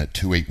open at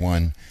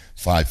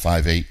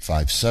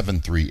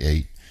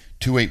 281-558-5738,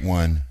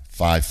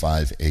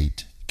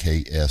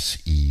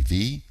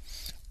 281-558-KSEV,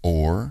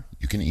 or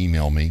you can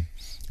email me,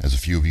 as a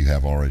few of you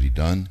have already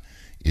done.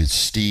 It's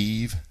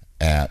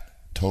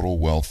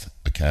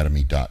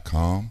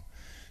steve@TotalWealthAcademy.com,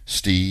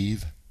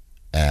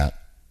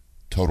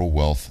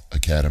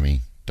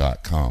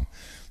 steve@TotalWealthAcademy.com.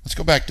 Let's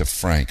go back to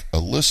Frank.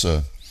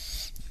 Alyssa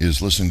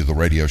is listening to the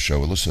radio show.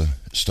 Alyssa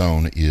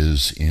Stone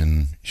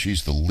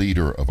she's the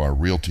leader of our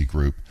realty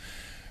group.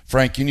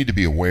 Frank, you need to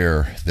be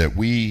aware that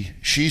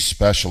she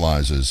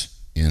specializes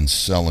in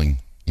selling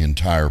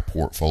entire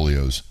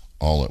portfolios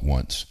all at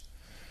once.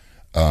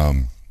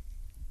 I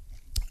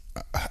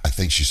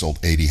think she sold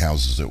 80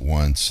 houses at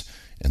once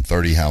and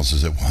 30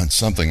 houses at once,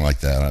 something like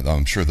that.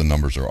 I'm sure the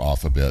numbers are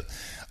off a bit.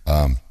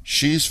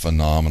 She's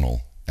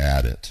phenomenal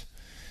at it.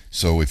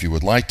 So if you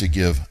would like to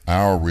give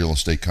our real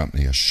estate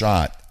company a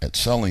shot at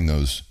selling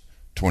those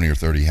 20 or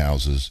 30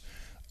 houses,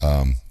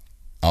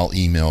 I'll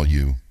email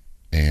you,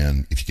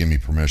 and if you give me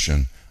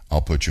permission,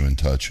 I'll put you in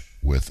touch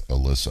with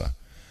Alyssa.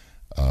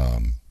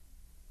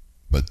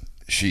 But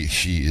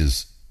she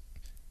is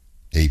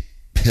a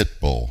pit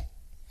bull,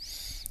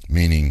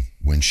 meaning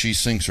when she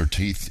sinks her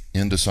teeth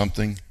into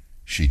something,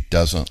 she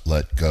doesn't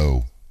let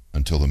go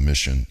until the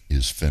mission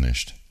is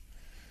finished.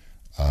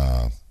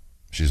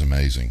 She's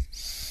amazing.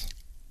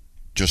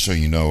 Just so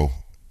you know,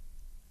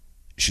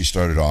 she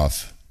started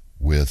off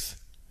with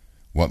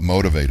what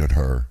motivated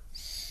her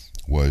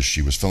was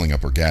she was filling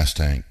up her gas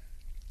tank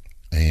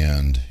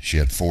and she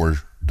had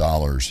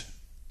 $4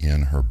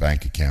 in her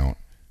bank account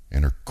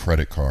and her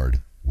credit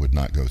card would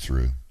not go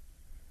through.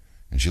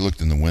 And she looked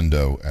in the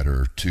window at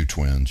her two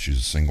twins. She's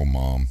a single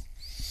mom,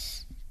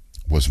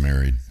 was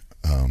married,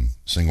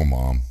 single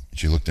mom.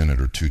 She looked in at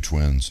her two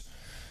twins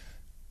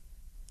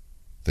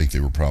think they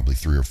were probably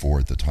 3 or 4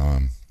 at the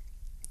time.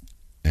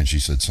 And she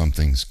said,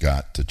 something's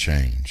got to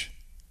change.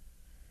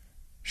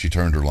 She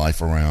turned her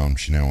life around.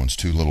 She now owns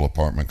 2 little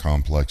apartment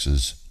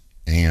complexes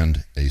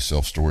and a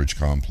self-storage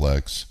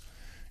complex.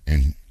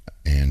 And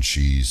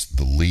she's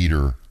the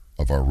leader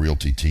of our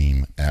realty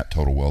team at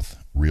Total Wealth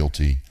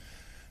Realty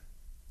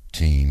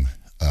team.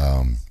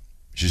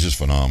 She's just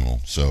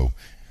phenomenal. So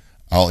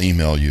I'll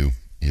email you.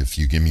 If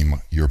you give me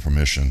your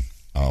permission,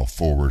 I'll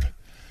forward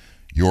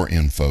your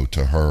info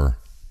to her,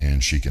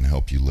 and she can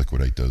help you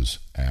liquidate those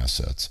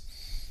assets.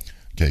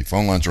 Okay,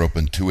 phone lines are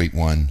open,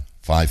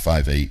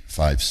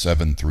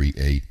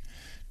 281-558-5738,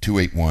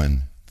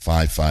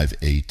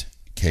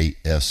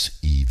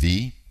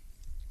 281-558-KSEV,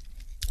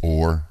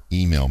 or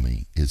email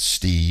me. It's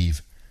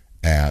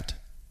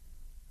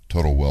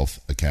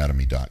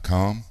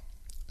steve@totalwealthacademy.com,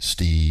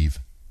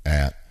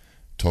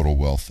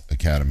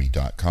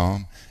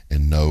 steve@totalwealthacademy.com,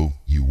 and no,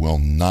 you will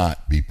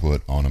not be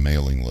put on a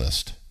mailing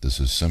list. This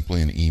is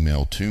simply an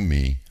email to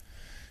me.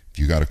 If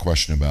you got a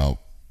question about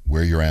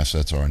where your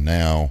assets are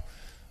now,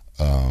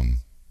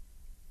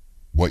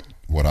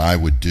 what I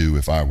would do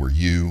if I were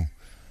you,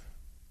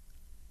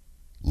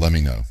 let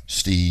me know.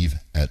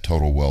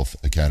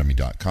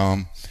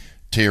 steve@totalwealthacademy.com.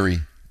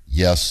 Terry,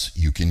 yes,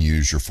 you can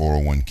use your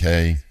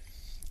 401k.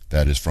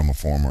 That is from a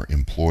former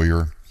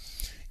employer.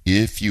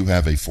 If you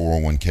have a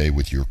 401k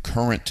with your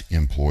current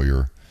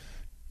employer,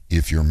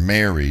 if you're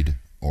married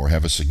or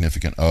have a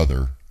significant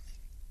other,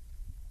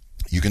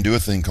 you can do a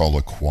thing called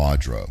a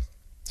quadro.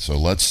 So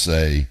let's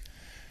say,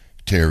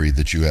 Terry,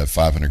 that you have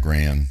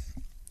 $500,000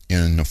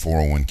 in the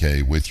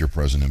 401k with your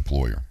present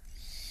employer.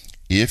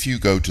 If you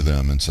go to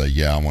them and say,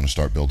 yeah, I want to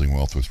start building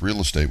wealth with real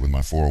estate with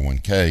my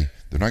 401k,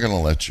 they're not going to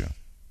let you.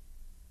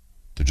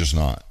 They're just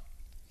not.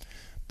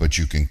 But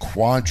you can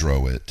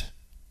quadro it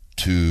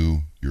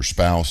to your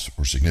spouse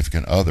or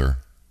significant other,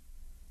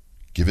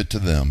 give it to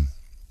them.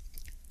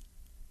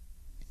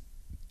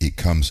 It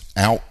comes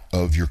out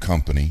of your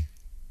company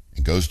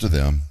and goes to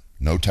them,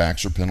 no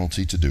tax or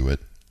penalty to do it,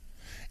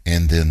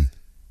 and then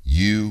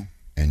you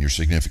and your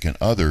significant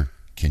other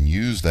can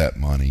use that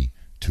money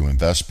to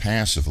invest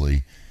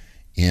passively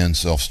in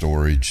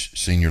self-storage,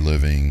 senior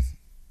living,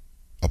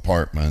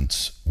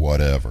 apartments,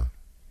 whatever.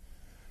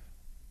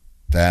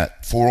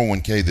 That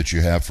 401k that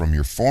you have from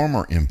your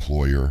former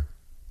employer,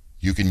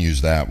 you can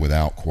use that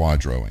without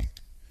quadroing.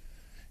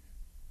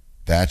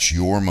 That's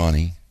your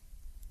money.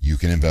 You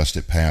can invest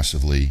it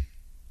passively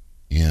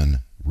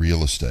in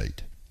real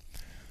estate.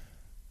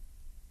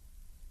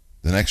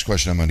 The next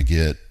question I'm going to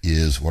get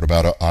is, what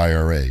about an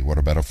IRA? What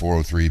about a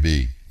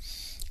 403b?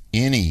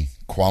 Any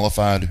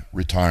qualified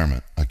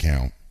retirement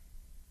account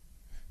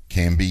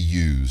can be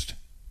used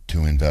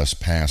to invest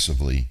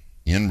passively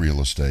in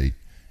real estate,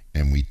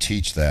 and we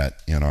teach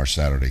that in our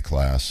Saturday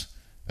class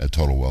at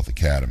Total Wealth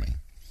Academy.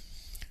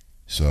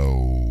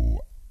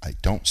 So I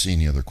don't see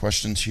any other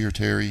questions here,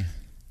 Terry.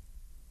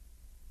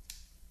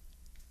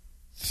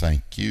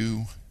 Thank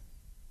you.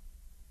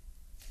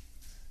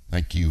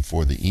 Thank you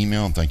for the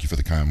email, and thank you for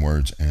the kind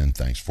words, and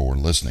thanks for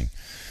listening.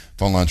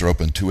 Phone lines are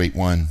open,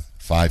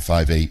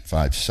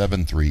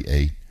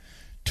 281-558-5738,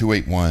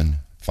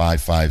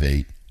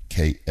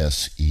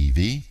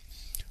 281-558-KSEV,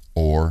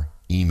 or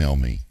email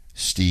me,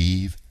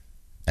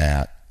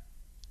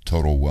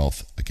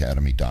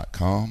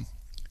 steve@totalwealthacademy.com,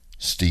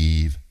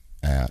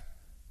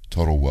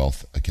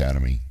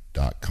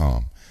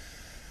 steve@totalwealthacademy.com.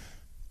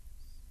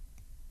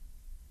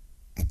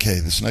 Okay,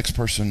 this next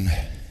person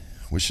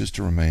wishes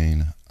to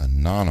remain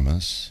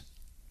anonymous.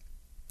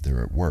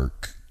 They're at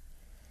work.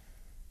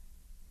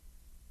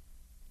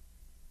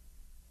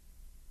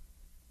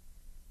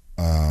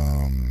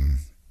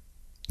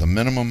 The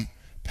minimum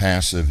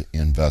passive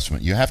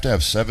investment, you have to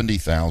have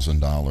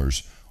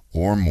 $70,000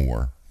 or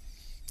more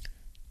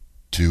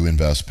to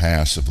invest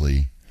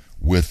passively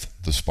with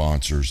the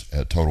sponsors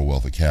at Total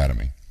Wealth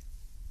Academy.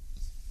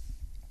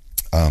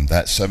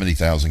 That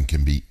 $70,000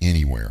 can be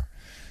anywhere.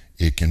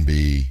 It can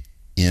be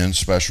in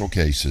special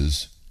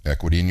cases,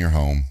 equity in your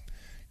home.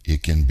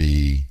 It can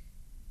be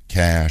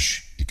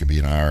cash. It can be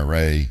an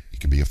IRA. It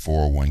can be a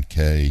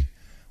 401k,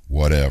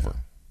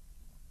 whatever.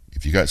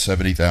 If you got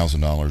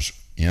 $70,000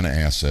 in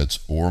assets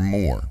or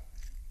more,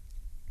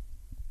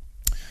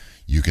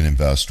 you can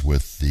invest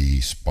with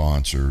the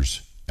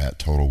sponsors at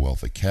Total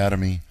Wealth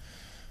Academy.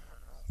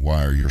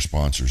 Why are your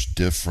sponsors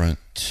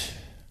different?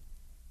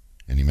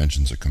 And he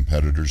mentions a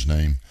competitor's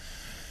name.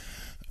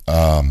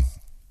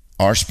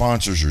 Our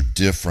sponsors are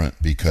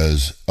different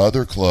because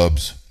other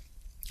clubs,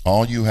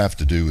 all you have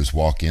to do is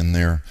walk in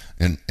there,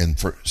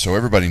 so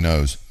everybody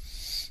knows,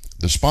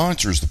 the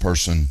sponsor is the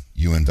person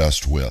you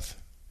invest with.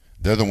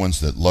 They're the ones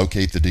that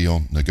locate the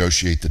deal,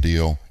 negotiate the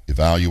deal,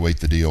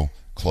 evaluate the deal,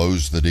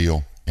 close the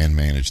deal, and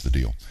manage the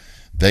deal.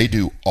 They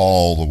do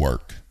all the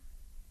work.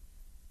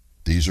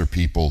 These are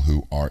people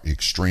who are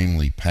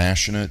extremely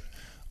passionate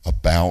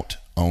about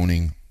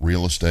owning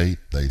real estate.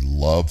 They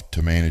love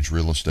to manage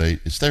real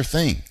estate. It's their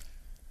thing.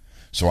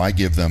 So I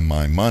give them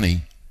my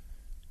money,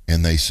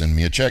 and they send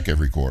me a check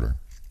every quarter.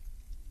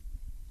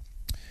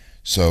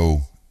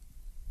 So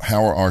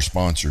how are our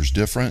sponsors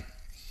different?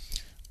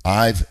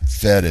 I've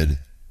vetted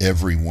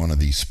every one of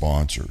these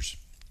sponsors.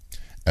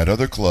 At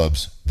other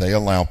clubs, they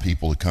allow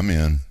people to come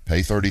in, pay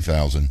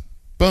 $30,000,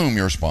 boom,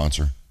 you're a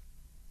sponsor.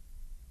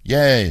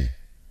 Yay.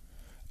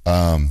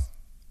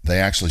 They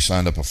actually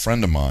signed up a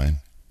friend of mine,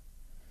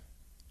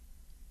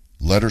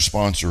 let her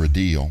sponsor a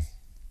deal.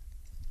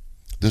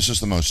 This is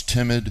the most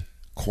timid,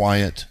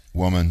 quiet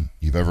woman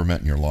you've ever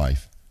met in your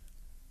life,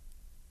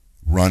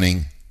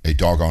 running a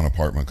doggone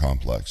apartment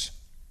complex.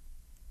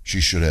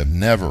 She should have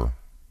never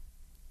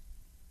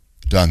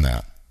done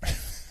that.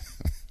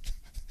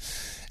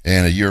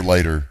 And a year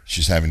later,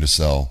 she's having to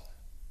sell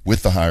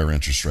with the higher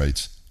interest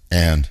rates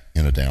and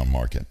in a down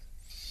market.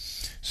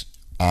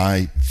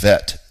 I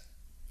vet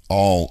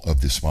all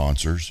of the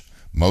sponsors.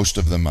 Most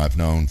of them I've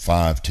known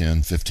 5,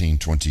 10, 15,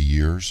 20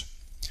 years.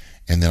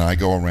 And then I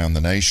go around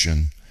the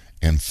nation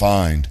and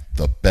find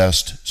the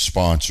best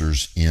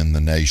sponsors in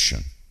the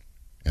nation.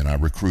 And I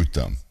recruit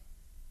them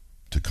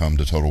to come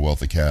to Total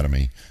Wealth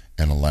Academy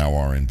and allow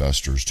our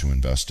investors to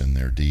invest in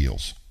their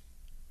deals.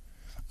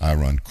 I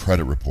run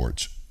credit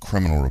reports,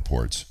 criminal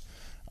reports.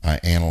 I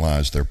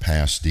analyze their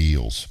past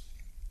deals,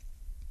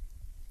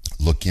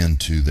 look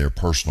into their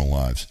personal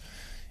lives.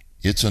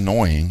 It's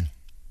annoying,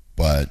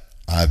 but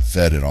I've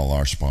vetted all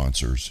our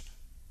sponsors,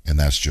 and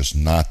that's just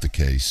not the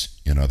case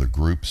in other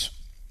groups.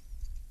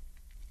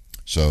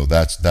 So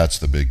that's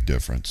the big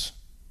difference.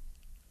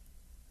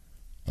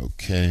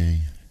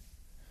 Okay.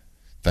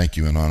 Thank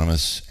you,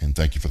 Anonymous, and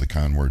thank you for the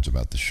kind words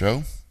about the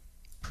show.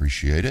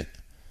 Appreciate it.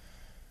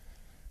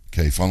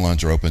 Okay, phone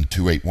lines are open,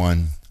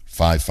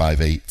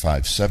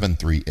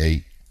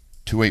 281-558-5738,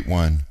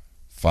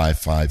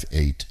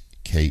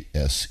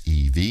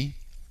 281-558-KSEV,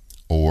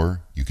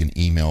 or you can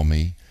email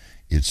me.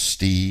 It's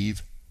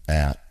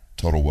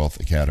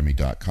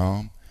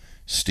steve@totalwealthacademy.com,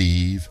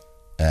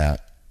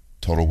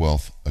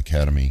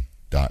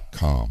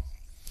 steve@totalwealthacademy.com.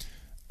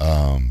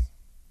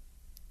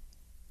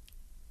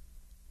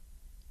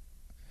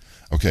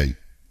 Okay,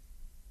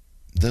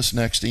 this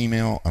next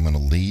email I'm going to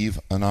leave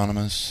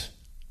anonymous.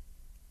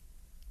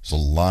 There's a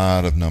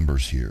lot of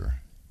numbers here.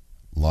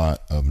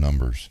 Lot of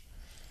numbers.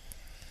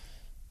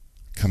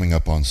 Coming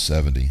up on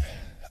 70.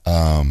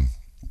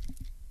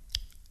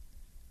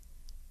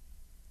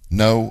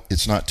 No,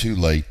 it's not too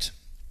late.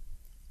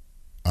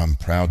 I'm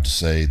proud to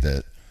say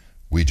that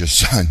we just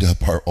signed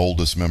up our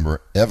oldest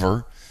member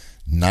ever,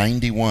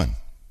 91.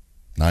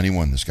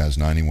 91, this guy's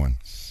 91.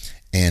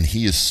 And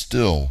he is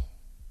still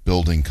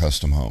building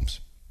custom homes.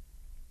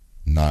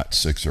 Not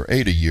 6 or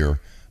 8 a year,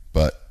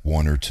 but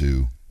 1 or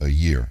 2 a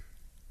year.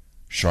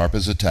 Sharp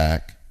as a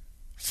tack,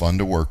 fun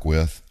to work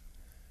with.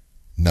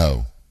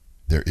 No,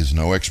 there is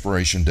no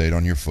expiration date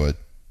on your foot.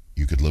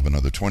 You could live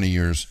another 20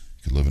 years,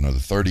 you could live another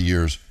 30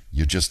 years,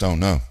 you just don't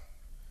know.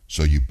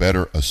 So you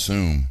better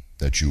assume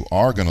that you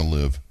are going to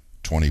live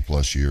 20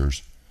 plus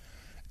years,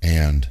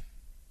 and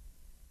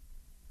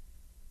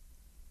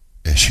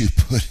as you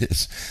put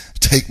it,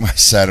 take my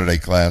Saturday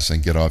class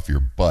and get off your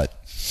butt.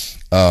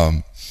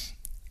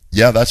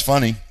 Yeah, that's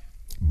funny,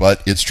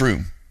 but it's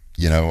true.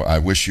 You know, I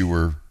wish you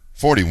were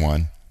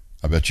 41.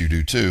 I bet you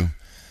do too.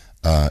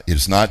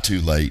 It's not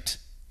too late.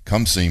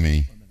 Come see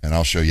me, and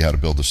I'll show you how to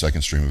build a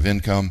second stream of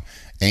income,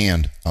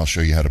 and I'll show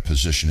you how to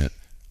position it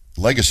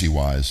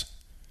legacy-wise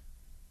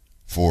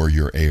for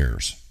your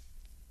heirs.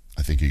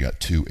 I think you got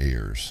 2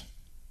 heirs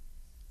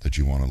that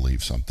you want to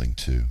leave something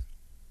to.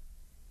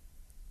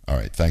 All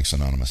right, thanks,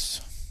 Anonymous.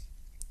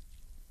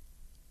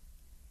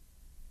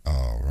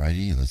 All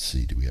righty, let's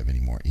see. Do we have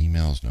any more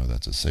emails? No,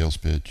 that's a sales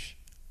pitch.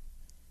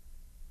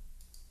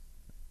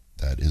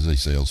 That is a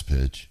sales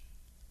pitch.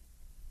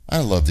 I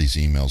love these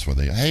emails where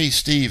they, hey,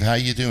 Steve, how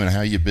you doing?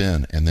 How you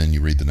been? And then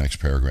you read the next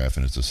paragraph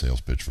and it's a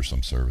sales pitch for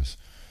some service.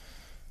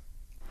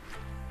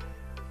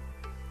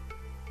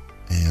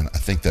 And I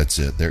think that's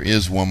it. There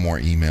is one more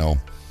email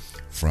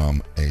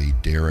from a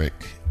Derek.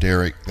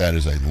 Derek, that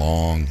is a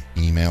long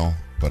email,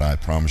 but I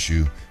promise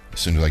you, as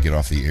soon as I get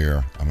off the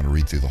air, I'm going to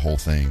read through the whole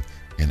thing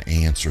and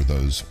answer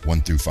those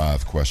 1 through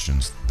 5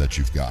 questions that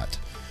you've got.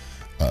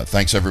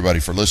 Thanks, everybody,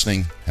 for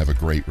listening. Have a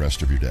great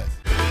rest of your day.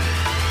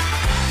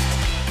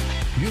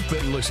 You've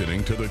been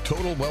listening to the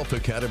Total Wealth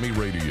Academy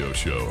radio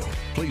show.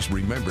 Please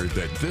remember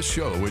that this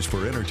show is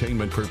for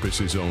entertainment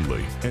purposes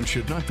only and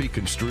should not be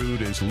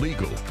construed as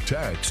legal,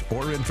 tax,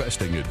 or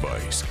investing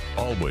advice.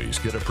 Always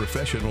get a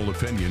professional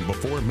opinion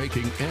before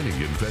making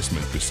any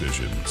investment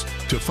decisions.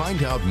 To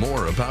find out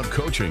more about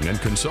coaching and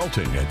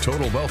consulting at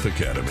Total Wealth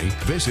Academy,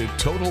 visit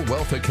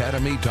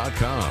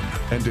TotalWealthAcademy.com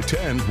and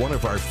attend one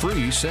of our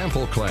free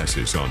sample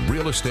classes on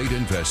real estate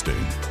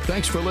investing.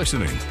 Thanks for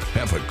listening.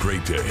 Have a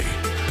great day.